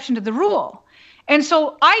only exception to the rule. And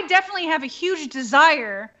so I definitely have a huge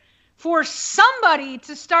desire for somebody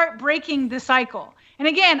to start breaking the cycle. And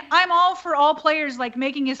again, I'm all for all players like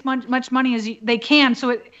making as much money as they can. So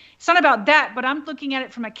it's not about that, but I'm looking at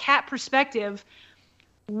it from a cap perspective.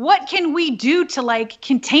 What can we do to like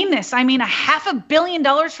contain this? I mean, $500 million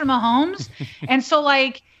from Mahomes. And so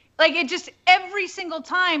like it just every single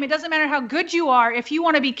time, it doesn't matter how good you are. If you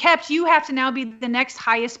want to be kept, you have to now be the next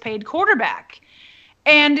highest paid quarterback.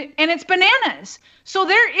 And it's bananas. So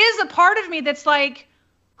there is a part of me that's like,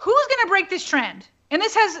 who's going to break this trend? And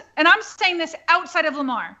I'm saying this outside of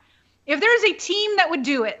Lamar. If there's a team that would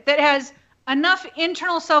do it, that has enough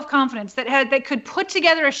internal self-confidence, that could put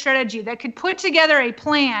together a strategy, that could put together a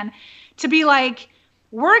plan to be like,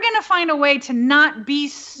 we're going to find a way to not be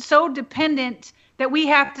so dependent that we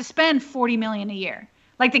have to spend $40 million a year.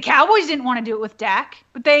 Like the Cowboys didn't want to do it with Dak,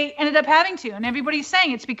 but they ended up having to. And everybody's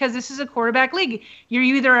saying it's because this is a quarterback league. You're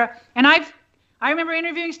either I remember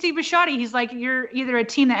interviewing Steve Bisciotti. He's like, you're either a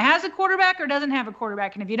team that has a quarterback or doesn't have a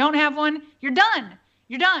quarterback. And if you don't have one, you're done.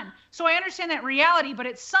 You're done. So I understand that reality. But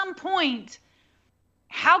at some point,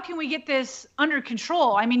 how can we get this under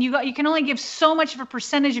control? I mean, you can only give so much of a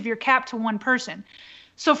percentage of your cap to one person.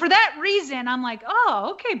 So for that reason, I'm like, oh,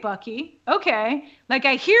 okay, Bucky. Okay. Like,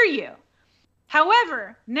 I hear you.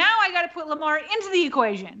 However, now I got to put Lamar into the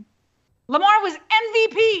equation. Lamar was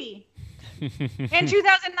MVP in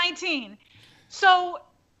 2019. So,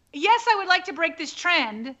 yes, I would like to break this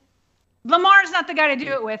trend. Lamar's not the guy to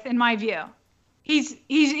do it with, in my view. He's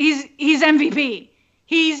MVP.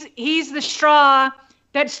 He's the straw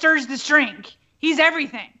that stirs the drink. He's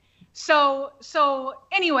everything. So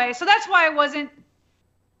anyway, so that's why I wasn't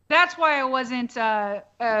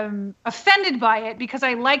offended by it, because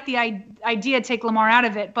I like the idea to take Lamar out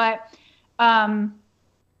of it. But I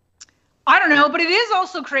don't know. But it is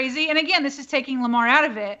also crazy. And again, this is taking Lamar out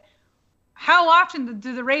of it. How often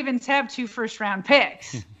do the Ravens have 2 first-round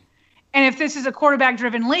picks? And if this is a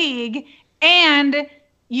quarterback-driven league, and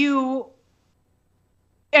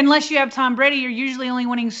unless you have Tom Brady, you're usually only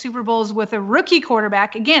winning Super Bowls with a rookie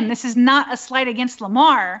quarterback. Again, this is not a slight against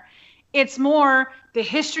Lamar. It's more the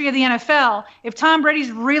history of the NFL. If Tom Brady's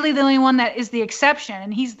really the only one that is the exception,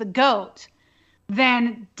 and he's the GOAT,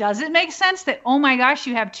 then does it make sense that, oh my gosh,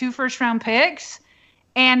 you have 2 first-round picks?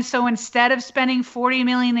 And so instead of spending $40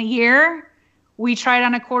 million a year, we tried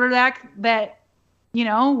on a quarterback that,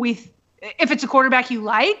 if it's a quarterback you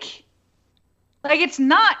like, it's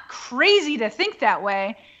not crazy to think that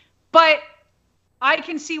way, but I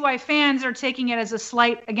can see why fans are taking it as a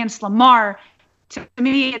slight against Lamar. To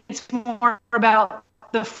me, it's more about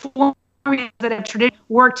the formula that have traditionally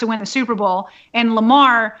worked to win the Super Bowl, and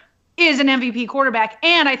Lamar is an MVP quarterback,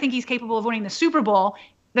 and I think he's capable of winning the Super Bowl.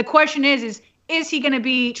 The question is he going to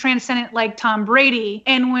be transcendent like Tom Brady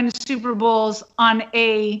and win Super Bowls on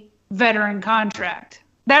a veteran contract?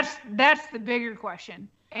 That's the bigger question.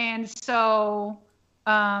 And so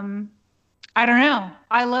I I don't know.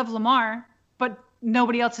 I love Lamar, but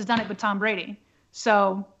nobody else has done it but Tom Brady.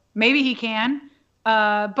 So maybe he can.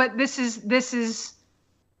 But this is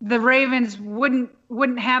the Ravens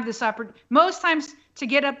wouldn't have this opportunity. Most times to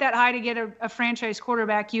get up that high to get a franchise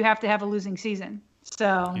quarterback, you have to have a losing season.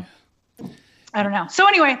 So I don't know. So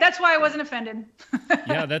anyway, that's why I wasn't offended.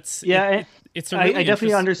 Yeah, that's it's. I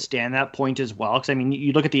definitely understand that point as well. Because I mean,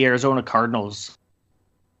 you look at the Arizona Cardinals,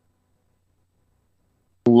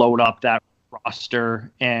 load up that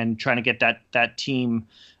roster and trying to get that team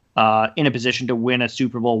in a position to win a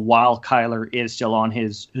Super Bowl while Kyler is still on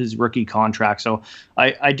his rookie contract. So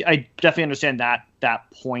I definitely understand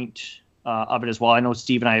that point of it as well. I know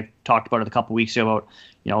Steve and I talked about it a couple weeks ago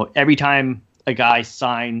about, every time a guy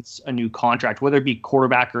signs a new contract, whether it be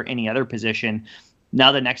quarterback or any other position,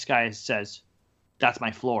 now the next guy says, that's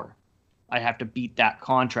my floor. I have to beat that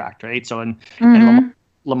contract, right? So and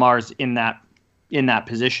Lamar's in that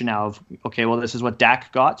position now of, okay, well, this is what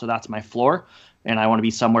Dak got, so that's my floor, and I want to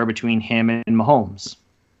be somewhere between him and Mahomes.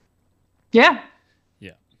 Yeah.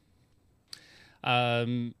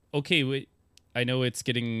 Okay, I know it's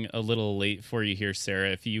getting a little late for you here,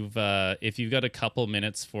 Sarah. If you've got a couple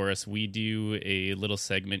minutes for us, we do a little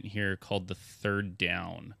segment here called the Third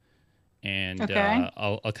Down, and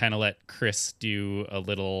I'll kind of let Chris do a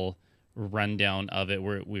little rundown of it.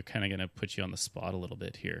 We're kind of going to put you on the spot a little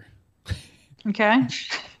bit here. Okay.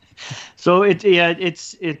 So it's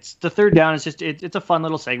the Third Down. It's a fun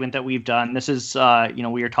little segment that we've done. This is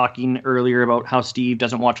we were talking earlier about how Steve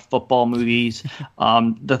doesn't watch football movies.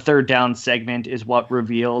 The Third Down segment is what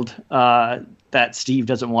revealed that Steve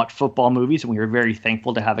doesn't watch football movies, and we were very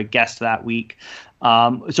thankful to have a guest that week.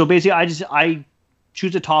 So basically, I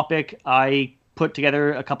choose a topic. I put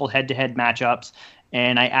together a couple head-to-head matchups,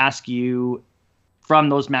 and I ask you from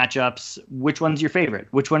those matchups, which one's your favorite?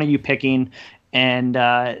 Which one are you picking? And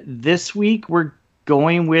this week we're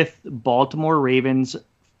going with Baltimore Ravens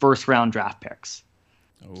first round draft picks.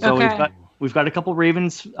 So we've got a couple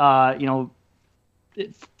Ravens,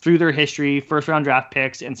 through their history, first round draft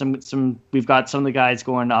picks, and some we've got some of the guys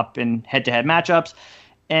going up in head to head matchups,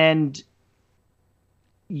 and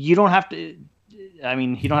you don't have to. I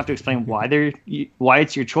mean, you don't have to explain why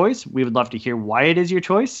it's your choice. We would love to hear why it is your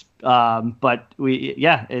choice. But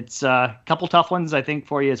it's a couple tough ones, I think,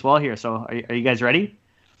 for you as well here. So are you guys ready?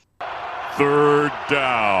 Third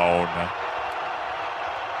down.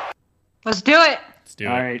 Let's do it. All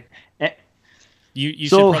right. You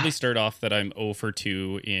should probably start off that I'm 0 for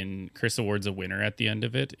 2 in Chris Award's a winner at the end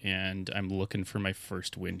of it, and I'm looking for my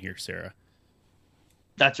first win here, Sarah.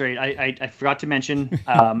 That's right. I forgot to mention.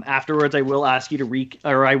 Afterwards, I will ask you to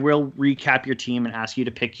recap your team and ask you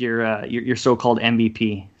to pick your so-called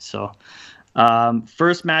MVP. So,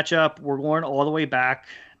 first matchup, we're going all the way back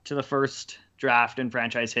to the first draft in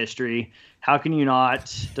franchise history. How can you not?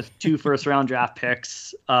 The 2 first-round draft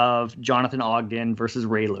picks of Jonathan Ogden versus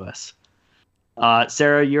Ray Lewis.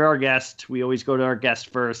 Sarah, you're our guest. We always go to our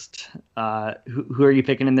guest first. Who are you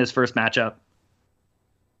picking in this first matchup?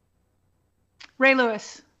 Ray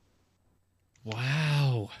Lewis.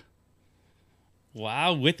 Wow,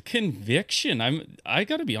 with conviction. I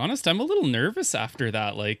got to be honest, I'm a little nervous after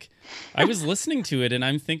that. Like, I was listening to it and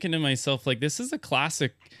I'm thinking to myself, like, this is a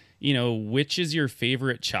classic, which is your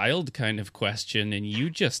favorite child kind of question, and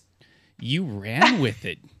you ran with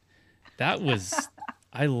it.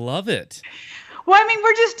 I love it. Well, I mean,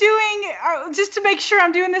 we're just doing, just to make sure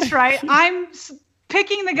I'm doing this right, I'm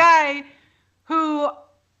picking the guy who,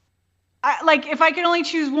 if I could only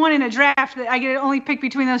choose one in a draft, I could only pick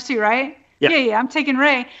between those two, right? Yeah, I'm taking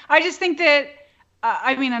Ray. I just think that,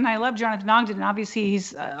 and I love Jonathan Ogden, and obviously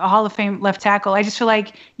he's a Hall of Fame left tackle. I just feel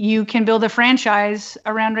like you can build a franchise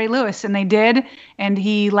around Ray Lewis, and they did, and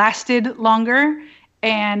he lasted longer,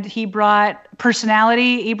 and he brought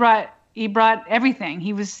personality. He brought everything.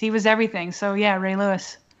 He was everything. So yeah, Ray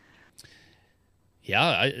Lewis.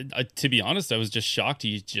 Yeah, I to be honest, I was just shocked.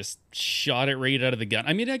 He just shot it right out of the gun.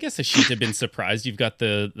 I mean, I guess I shouldn't have been surprised. You've got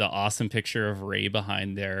the awesome picture of Ray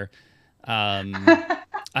behind there.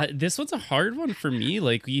 This one's a hard one for me.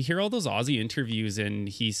 Like, you hear all those Aussie interviews, and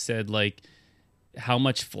he said, like, how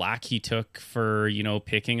much flack he took for,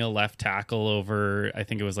 picking a left tackle over, I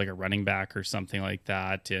think it was like a running back or something like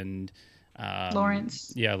that. And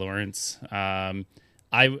Lawrence. Yeah, Lawrence.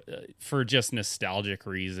 For just nostalgic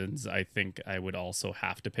reasons, I think I would also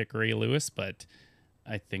have to pick Ray Lewis, but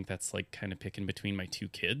I think that's like kind of picking between my two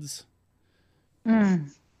kids. I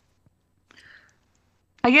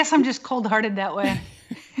guess I'm just cold-hearted that way.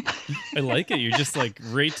 I like it. You're just like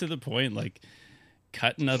right to the point, like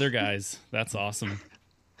cutting other guys. That's awesome.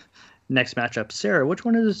 Next matchup, Sarah. Which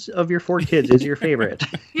one of your 4 kids is your favorite?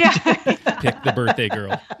 Yeah. Pick the birthday girl.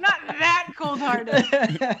 Not that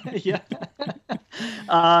cold-hearted. Yeah.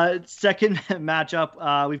 Second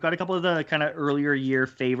matchup, we've got a couple of the kind of earlier year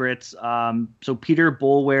favorites. So Peter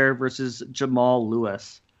Boulware versus Jamal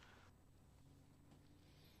Lewis.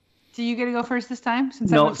 Do you get to go first this time?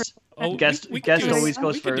 Since No, I went first? guest we could do always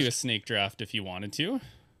goes we could do a first. snake draft if you wanted to.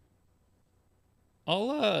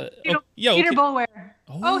 Peter Boulware.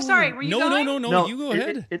 Oh, sorry. Were you going? No. You go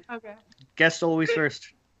ahead. Okay. Guest always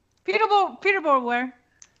first. Peter Boulware.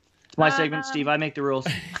 It's my segment, Steve. I make the rules.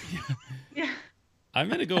 Yeah. I'm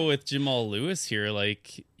going to go with Jamal Lewis here.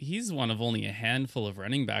 Like, he's one of only a handful of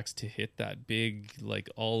running backs to hit that big, like,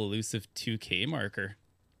 all-elusive 2K marker.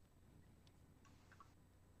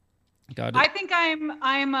 Got it. I think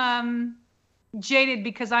I'm jaded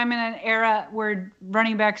because I'm in an era where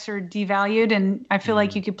running backs are devalued, and I feel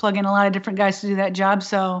like you could plug in a lot of different guys to do that job.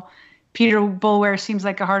 So Peter Boulware seems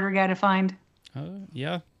like a harder guy to find.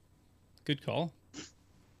 Yeah. Good call.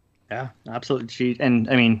 Yeah, absolutely. And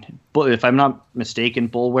I mean, if I'm not mistaken,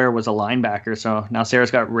 Boulware was a linebacker. So now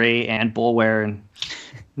Sarah's got Ray and Boulware, and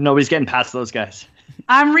nobody's getting past those guys.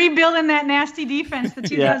 I'm rebuilding that nasty defense, the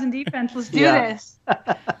 2000 defense. Let's do this.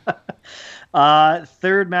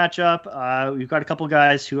 Third matchup, we've got a couple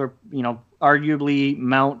guys who are, arguably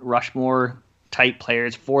Mount Rushmore type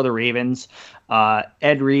players for the Ravens.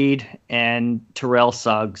 Ed Reed and Terrell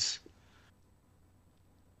Suggs.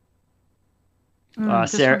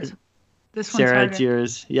 Sarah, it's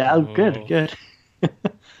yours. Yeah, good.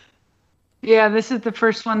 Yeah, this is the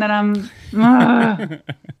first one that I'm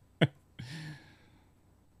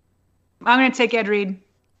going to take Ed Reed.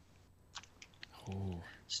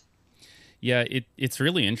 Yeah, it's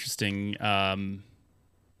really interesting.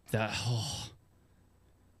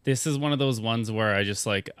 This is one of those ones where I just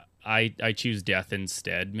like I choose death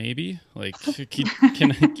instead. Maybe like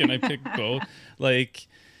can I pick both? Like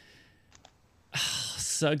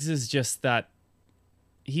Suggs is just that.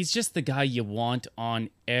 He's just the guy you want on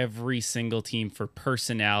every single team for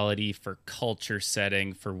personality, for culture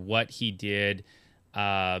setting, for what he did.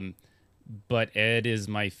 But Ed is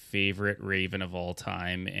my favorite Raven of all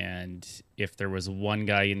time. And if there was one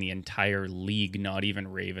guy in the entire league, not even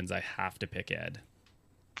Ravens, I have to pick Ed.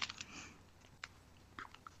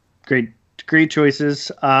 Great choices.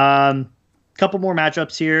 Couple more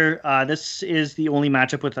matchups here. This is the only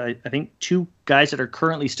matchup with, I think, 2 guys that are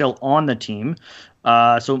currently still on the team.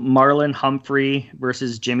 So Marlon Humphrey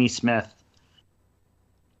versus Jimmy Smith.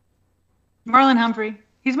 Marlon Humphrey.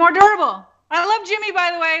 He's more durable. I love Jimmy,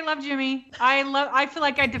 by the way. Love Jimmy. I feel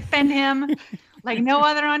like I defend him like no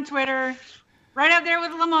other on Twitter. Right up there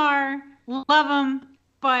with Lamar. Love him.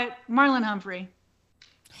 But Marlon Humphrey.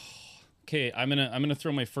 Okay, I'm gonna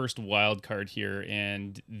throw my first wild card here,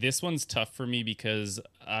 and this one's tough for me because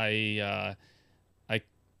I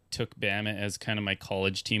took Bama as kind of my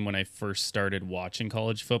college team when I first started watching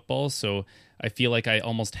college football, so I feel like I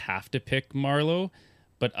almost have to pick Marlo,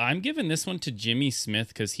 but I'm giving this one to Jimmy Smith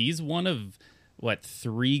because he's one of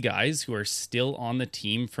 3 guys who are still on the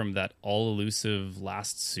team from that all-elusive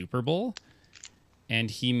last Super Bowl,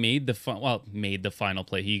 and he made the final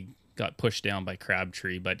play. He got pushed down by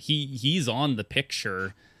Crabtree, but he's on the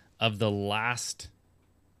picture of the last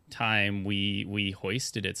time we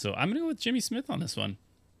hoisted it. So I'm gonna go with Jimmy Smith on this one.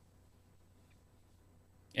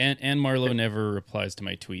 And Marlo never replies to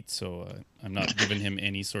my tweets, so I'm not giving him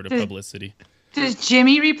any sort of publicity. Does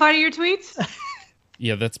Jimmy reply to your tweets?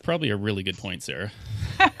 Yeah, that's probably a really good point, Sarah.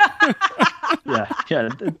 Yeah.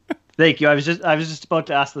 Thank you. I was just about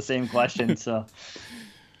to ask the same question. So,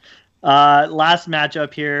 last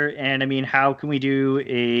matchup here, and I mean, how can we do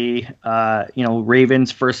a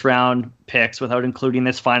Ravens first round picks without including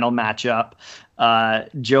this final matchup?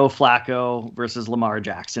 Joe Flacco versus Lamar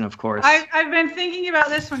Jackson, of course. I've been thinking about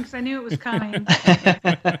this one because I knew it was coming.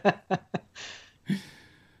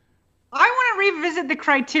 I want to revisit the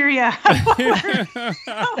criteria. Are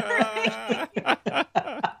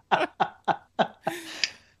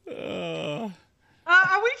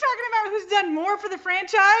we talking about who's done more for the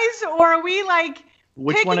franchise, or are we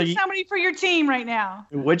picking somebody for your team right now?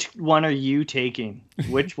 Which one are you taking?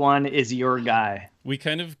 Which one is your guy? We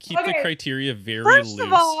kind of keep the criteria very loose. First of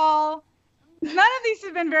loose. all, none of these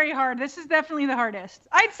have been very hard. This is definitely the hardest.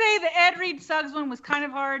 I'd say the Ed Reed Suggs one was kind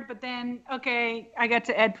of hard, but then, I got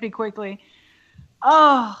to Ed pretty quickly.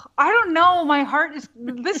 Oh, I don't know. My heart is...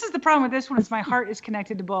 This is the problem with this one, is my heart is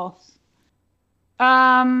connected to both.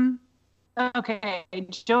 Okay,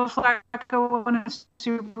 Joe Flacco won a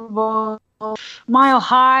Super Bowl. Mile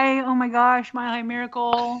High, oh my gosh, Mile High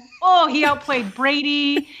Miracle. Oh, he outplayed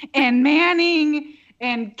Brady and Manning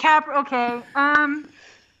And Cap. Okay.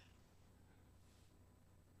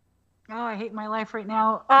 Oh, I hate my life right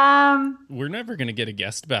now. We're never gonna get a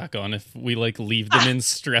guest back on if we like leave them in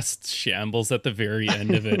stressed shambles at the very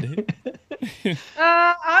end of it.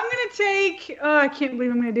 I'm gonna take. Oh, I can't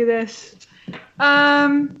believe I'm gonna do this.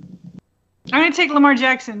 I'm gonna take Lamar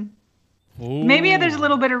Jackson. Ooh. Maybe there's a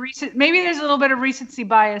little bit of recency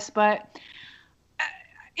bias, but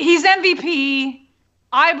he's MVP.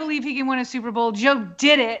 I believe he can win a Super Bowl. Joe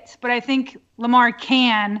did it, but I think Lamar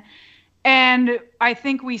can. And I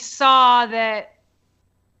think we saw that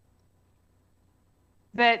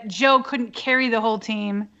Joe couldn't carry the whole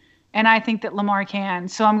team, and I think that Lamar can.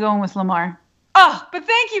 So I'm going with Lamar. Oh, but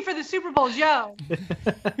thank you for the Super Bowl, Joe.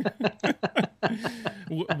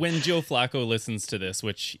 When Joe Flacco listens to this,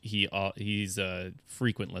 which he's a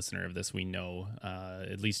frequent listener of this, we know.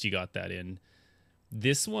 At least you got that in.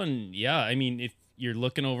 This one, yeah, I mean, if you're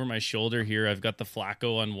looking over my shoulder here, I've got the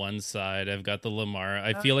Flacco on one side, I've got the Lamar.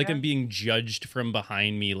 I feel like I'm being judged from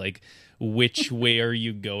behind me, like, which way are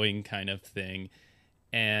you going kind of thing.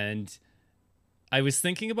 And I was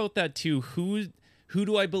thinking about that too. Who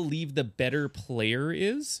do I believe the better player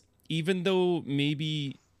is? Even though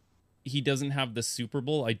maybe he doesn't have the Super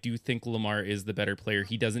Bowl, I do think Lamar is the better player.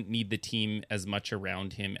 He doesn't need the team as much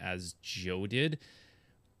around him as Joe did.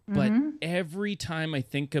 But every time I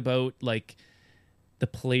think about, like, the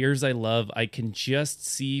players I love, I can just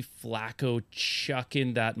see Flacco chuck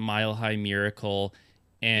in that mile-high miracle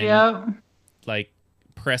and, like,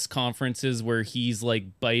 press conferences where he's,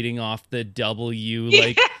 like, biting off the W.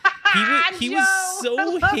 Like, he was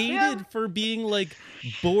so hated for being, like,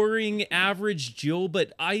 boring, average Joe,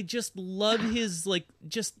 but I just love his, like,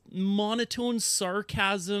 just monotone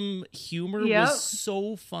sarcasm humor was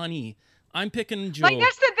so funny. I'm picking Joe. Like,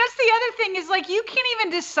 that's the other thing is, like, you can't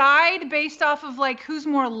even decide based off of, like, who's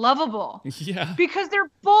more lovable. Yeah. Because they're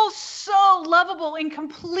both so lovable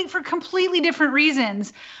for completely different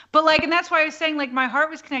reasons. But, like, and that's why I was saying, like, my heart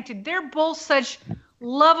was connected. They're both such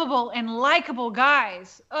lovable and likable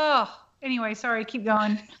guys. Oh, anyway, sorry, keep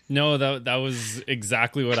going. No, that was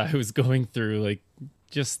exactly what I was going through. Like,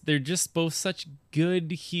 they're just both such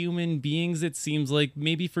good human beings, it seems like,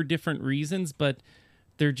 maybe for different reasons, but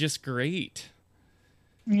they're just great.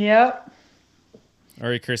 Yep. All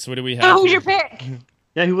right, Chris, what do we have? Oh, who's your pick?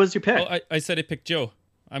 Yeah, who was your pick? Oh, I said I picked Joe.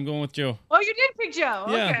 I'm going with Joe. Oh, you did pick Joe.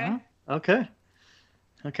 Yeah. Okay.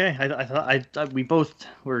 Okay. I thought we both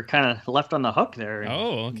were kind of left on the hook there.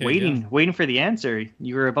 Oh, okay. Waiting for the answer.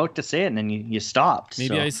 You were about to say it, and then you stopped.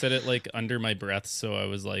 Maybe I said it, like, under my breath, so I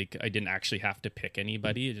was like, I didn't actually have to pick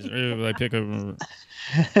anybody. Just, I pick a...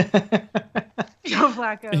 Joe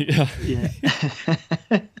Flacco. Yeah.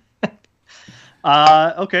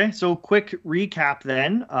 Okay, so quick recap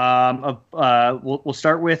then. We'll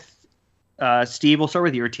start with Steve. We'll start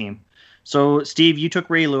with your team. So, Steve, you took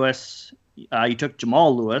Ray Lewis. You took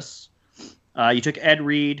Jamal Lewis. You took Ed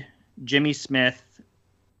Reed, Jimmy Smith,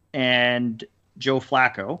 and Joe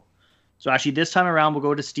Flacco. So, actually, this time around, we'll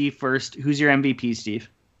go to Steve first. Who's your MVP, Steve?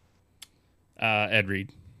 Ed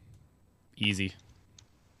Reed. Easy.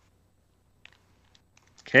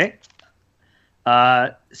 Okay.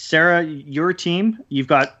 Sarah, your team, you've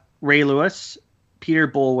got Ray Lewis, Peter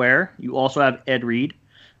Boulware. You also have Ed Reed.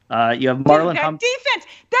 You have Marlon Humphrey.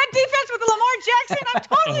 That defense with Lamar Jackson, I'm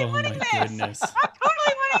totally winning this. Goodness. I'm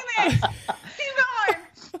totally winning this. Keep going.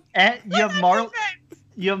 And you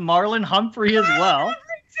have Marlon Humphrey as well.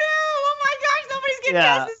 Humphrey too. Oh my gosh, nobody's getting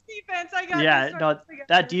past this defense. I got this.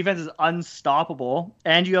 That defense is unstoppable.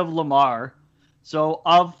 And you have Lamar. So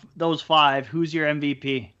of those five, who's your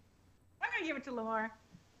MVP? I'm gonna give it to Lamar.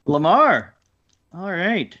 Lamar. All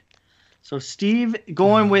right. So Steve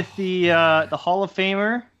going with the Hall of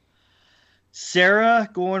Famer. Sarah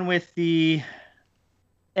going with the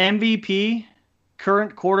MVP,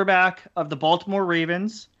 current quarterback of the Baltimore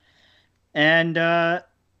Ravens. And I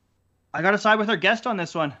got to side with our guest on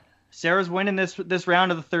this one. Sarah's winning this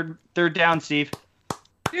round of the third down, Steve.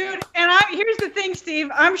 Dude, and here's the thing, Steve.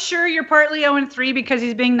 I'm sure you're partly 0-3 because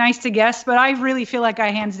he's being nice to guests, but I really feel like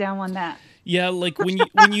I hands down won that. Yeah, like when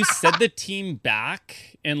you said the team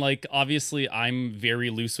back, and like obviously I'm very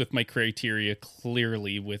loose with my criteria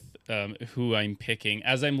clearly with who I'm picking.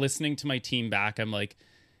 As I'm listening to my team back, I'm like,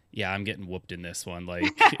 yeah, I'm getting whooped in this one.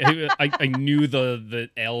 Like I knew the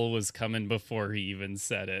L was coming before he even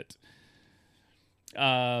said it.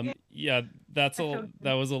 Yeah, that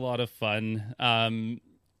was a lot of fun.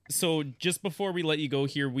 So just before we let you go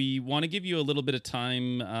here, we want to give you a little bit of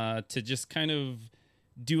time to just kind of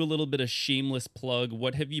do a little bit of shameless plug.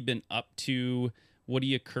 What have you been up to? What are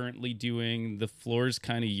you currently doing? The floor is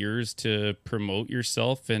kind of yours to promote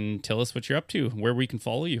yourself and tell us what you're up to, where we can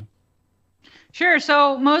follow you. Sure.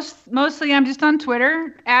 So mostly I'm just on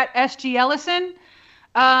Twitter at SG Ellison.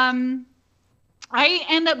 I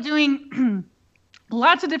end up doing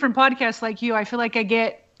lots of different podcasts like you. I feel like I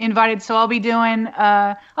get invited, so I'll be doing.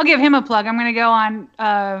 I'll give him a plug. I'm going to go on.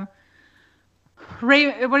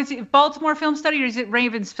 What is it? Baltimore Film Study, or is it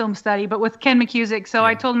Ravens Film Study? But with Ken McCusick. So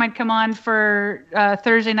I told him I'd come on for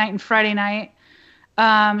Thursday night and Friday night.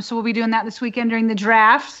 So we'll be doing that this weekend during the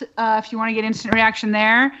draft. If you want to get instant reaction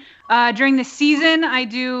there. During the season, I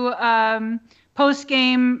do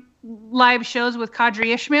post-game live shows with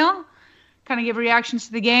Kadri Ishmael, kind of give reactions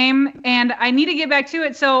to the game. And I need to get back to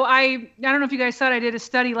it. So I don't know if you guys saw it. I did a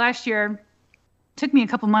study last year. It took me a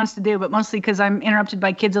couple months to do, but mostly because I'm interrupted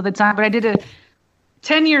by kids all the time. But I did a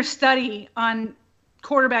 10-year study on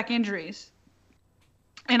quarterback injuries.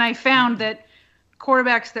 And I found that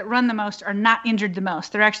quarterbacks that run the most are not injured the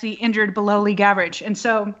most. They're actually injured below league average. And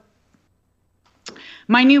so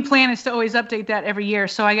my new plan is to always update that every year.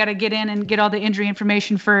 So I got to get in and get all the injury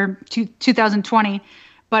information for 2020.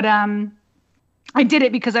 But I did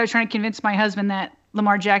it because I was trying to convince my husband that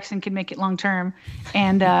Lamar Jackson can make it long term,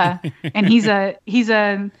 and he's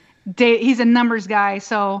a numbers guy.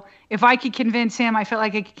 So if I could convince him, I felt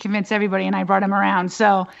like I could convince everybody, and I brought him around.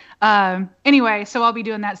 So anyway, so I'll be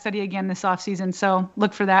doing that study again this off season. So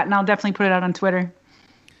look for that, and I'll definitely put it out on Twitter.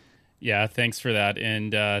 Yeah, thanks for that.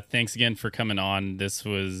 And thanks again for coming on. This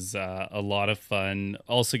was a lot of fun.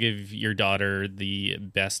 Also give your daughter the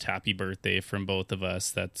best happy birthday from both of us.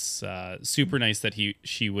 That's super nice that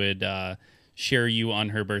she would share you on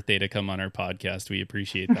her birthday to come on our podcast. We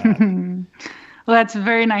appreciate that. Well, that's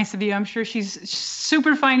very nice of you. I'm sure she's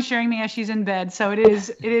super fine sharing me as she's in bed. So it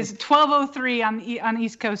is 12:03 on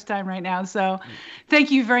East Coast time right now. So thank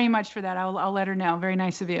you very much for that. I'll let her know. Very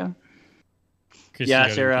nice of you. Yeah,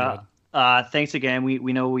 Sarah. Thanks again.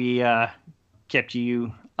 We know we kept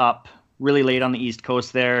you up really late on the East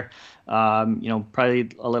Coast there. Probably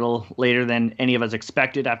a little later than any of us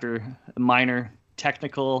expected after a minor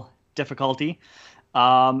technical difficulty.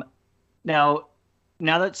 Now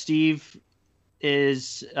that Steve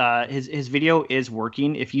is his video is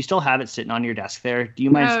working, if you still have it sitting on your desk there, do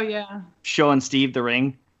you mind showing Steve the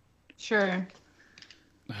ring? Sure.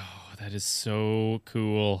 Oh, that is so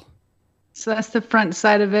cool. So that's the front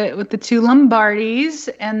side of it with the two Lombardis.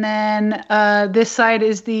 And then this side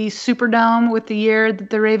is the Superdome with the year that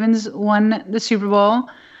the Ravens won the Super Bowl.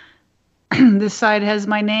 This side has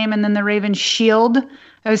my name and then the Ravens shield.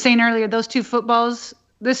 I was saying earlier, those two footballs,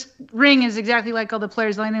 this ring is exactly like all the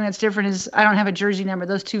players. The only thing that's different is I don't have a jersey number.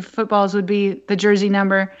 Those two footballs would be the jersey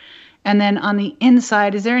number. And then on the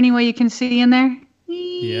inside, is there any way you can see in there?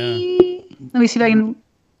 Yeah. Let me see if I can...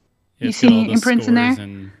 You see imprints in there?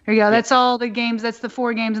 There you go. That's all the games. That's the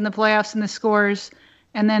 4 games in the playoffs and the scores.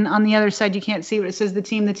 And then on the other side, you can't see it. It says the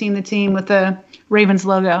team with the Ravens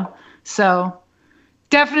logo. So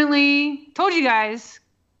definitely told you guys,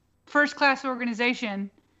 first-class organization,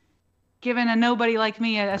 giving a nobody like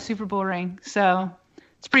me a Super Bowl ring. So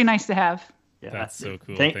it's pretty nice to have. Yeah, that's so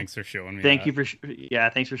cool. Thanks for showing me.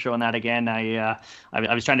 Thanks for showing that again. I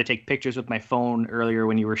was trying to take pictures with my phone earlier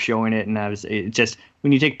when you were showing it, and it just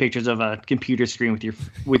when you take pictures of a computer screen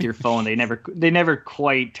with your phone, they never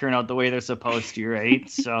quite turn out the way they're supposed to, right?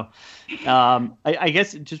 So, I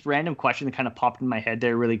guess just random question that kind of popped in my head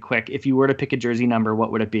there really quick. If you were to pick a jersey number,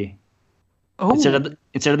 what would it be? Oh, instead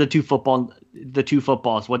of the two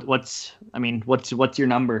footballs, what's your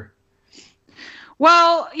number?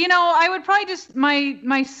 Well, I would probably just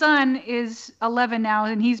my son is 11 now,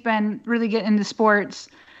 and he's been really getting into sports.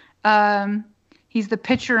 He's the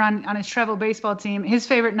pitcher on his travel baseball team. His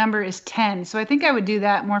favorite number is 10, so I think I would do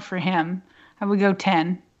that more for him. I would go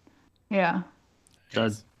 10. Yeah.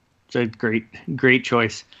 That's a great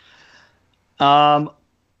choice.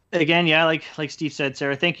 Again, yeah, like Steve said,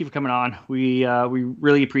 Sarah, thank you for coming on. We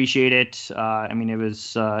really appreciate it. It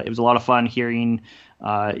was a lot of fun hearing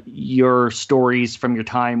your stories from your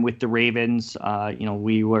time with the Ravens.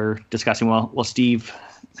 We were discussing, well, Steve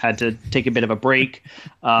had to take a bit of a break.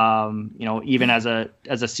 Even as a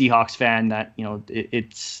Seahawks fan, that I'm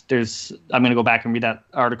going to go back and read that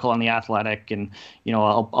article on The Athletic, and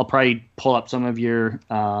I'll probably pull up some of your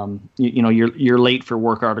your late for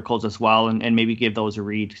work articles as well, and maybe give those a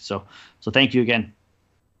read. So thank you again.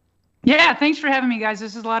 Yeah, thanks for having me, guys.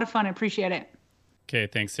 This is a lot of fun. I appreciate it. Okay,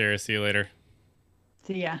 thanks, Sarah. See you later.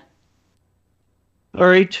 See ya. All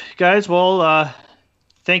right, guys. Well,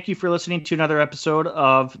 thank you for listening to another episode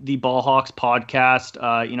of the Ballhawks podcast.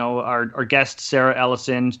 Our guest, Sarah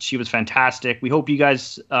Ellison, she was fantastic. We hope you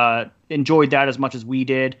guys enjoyed that as much as we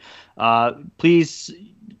did. Please,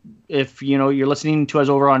 if you're listening to us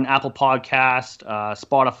over on Apple Podcast,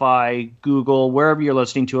 Spotify, Google, wherever you're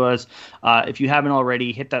listening to us, if you haven't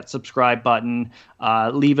already, hit that subscribe button,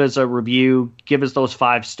 leave us a review, give us those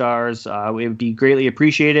 5 stars. It would be greatly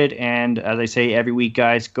appreciated. And as I say every week,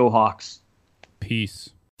 guys, go Hawks. Peace.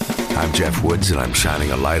 I'm Jeff Woods, and I'm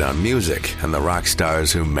shining a light on music and the rock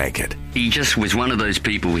stars who make it. He just was one of those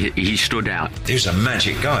people, he stood out. He was a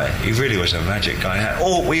magic guy. He really was a magic guy.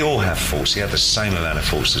 We all have faults. He had the same amount of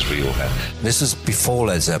faults as we all have. This was before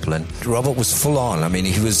Led Zeppelin. Robert was full on. I mean,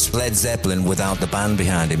 he was Led Zeppelin without the band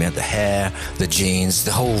behind him. He had the hair, the jeans,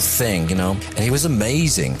 the whole thing, and he was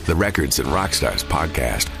amazing. The Records and Rockstars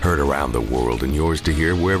podcast, heard around the world and yours to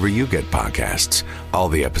hear wherever you get podcasts. All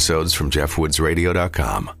the episodes from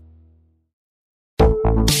jeffwoodsradio.com.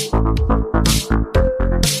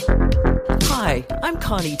 Hi, I'm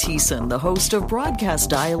Connie Thiessen, the host of Broadcast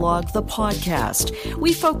Dialogue, the podcast.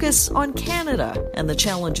 We focus on Canada and the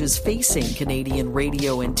challenges facing Canadian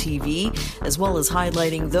radio and TV, as well as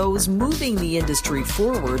highlighting those moving the industry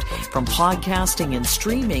forward from podcasting and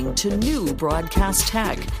streaming to new broadcast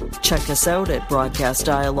tech. Check us out at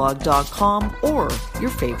broadcastdialogue.com or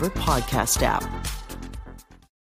your favorite podcast app.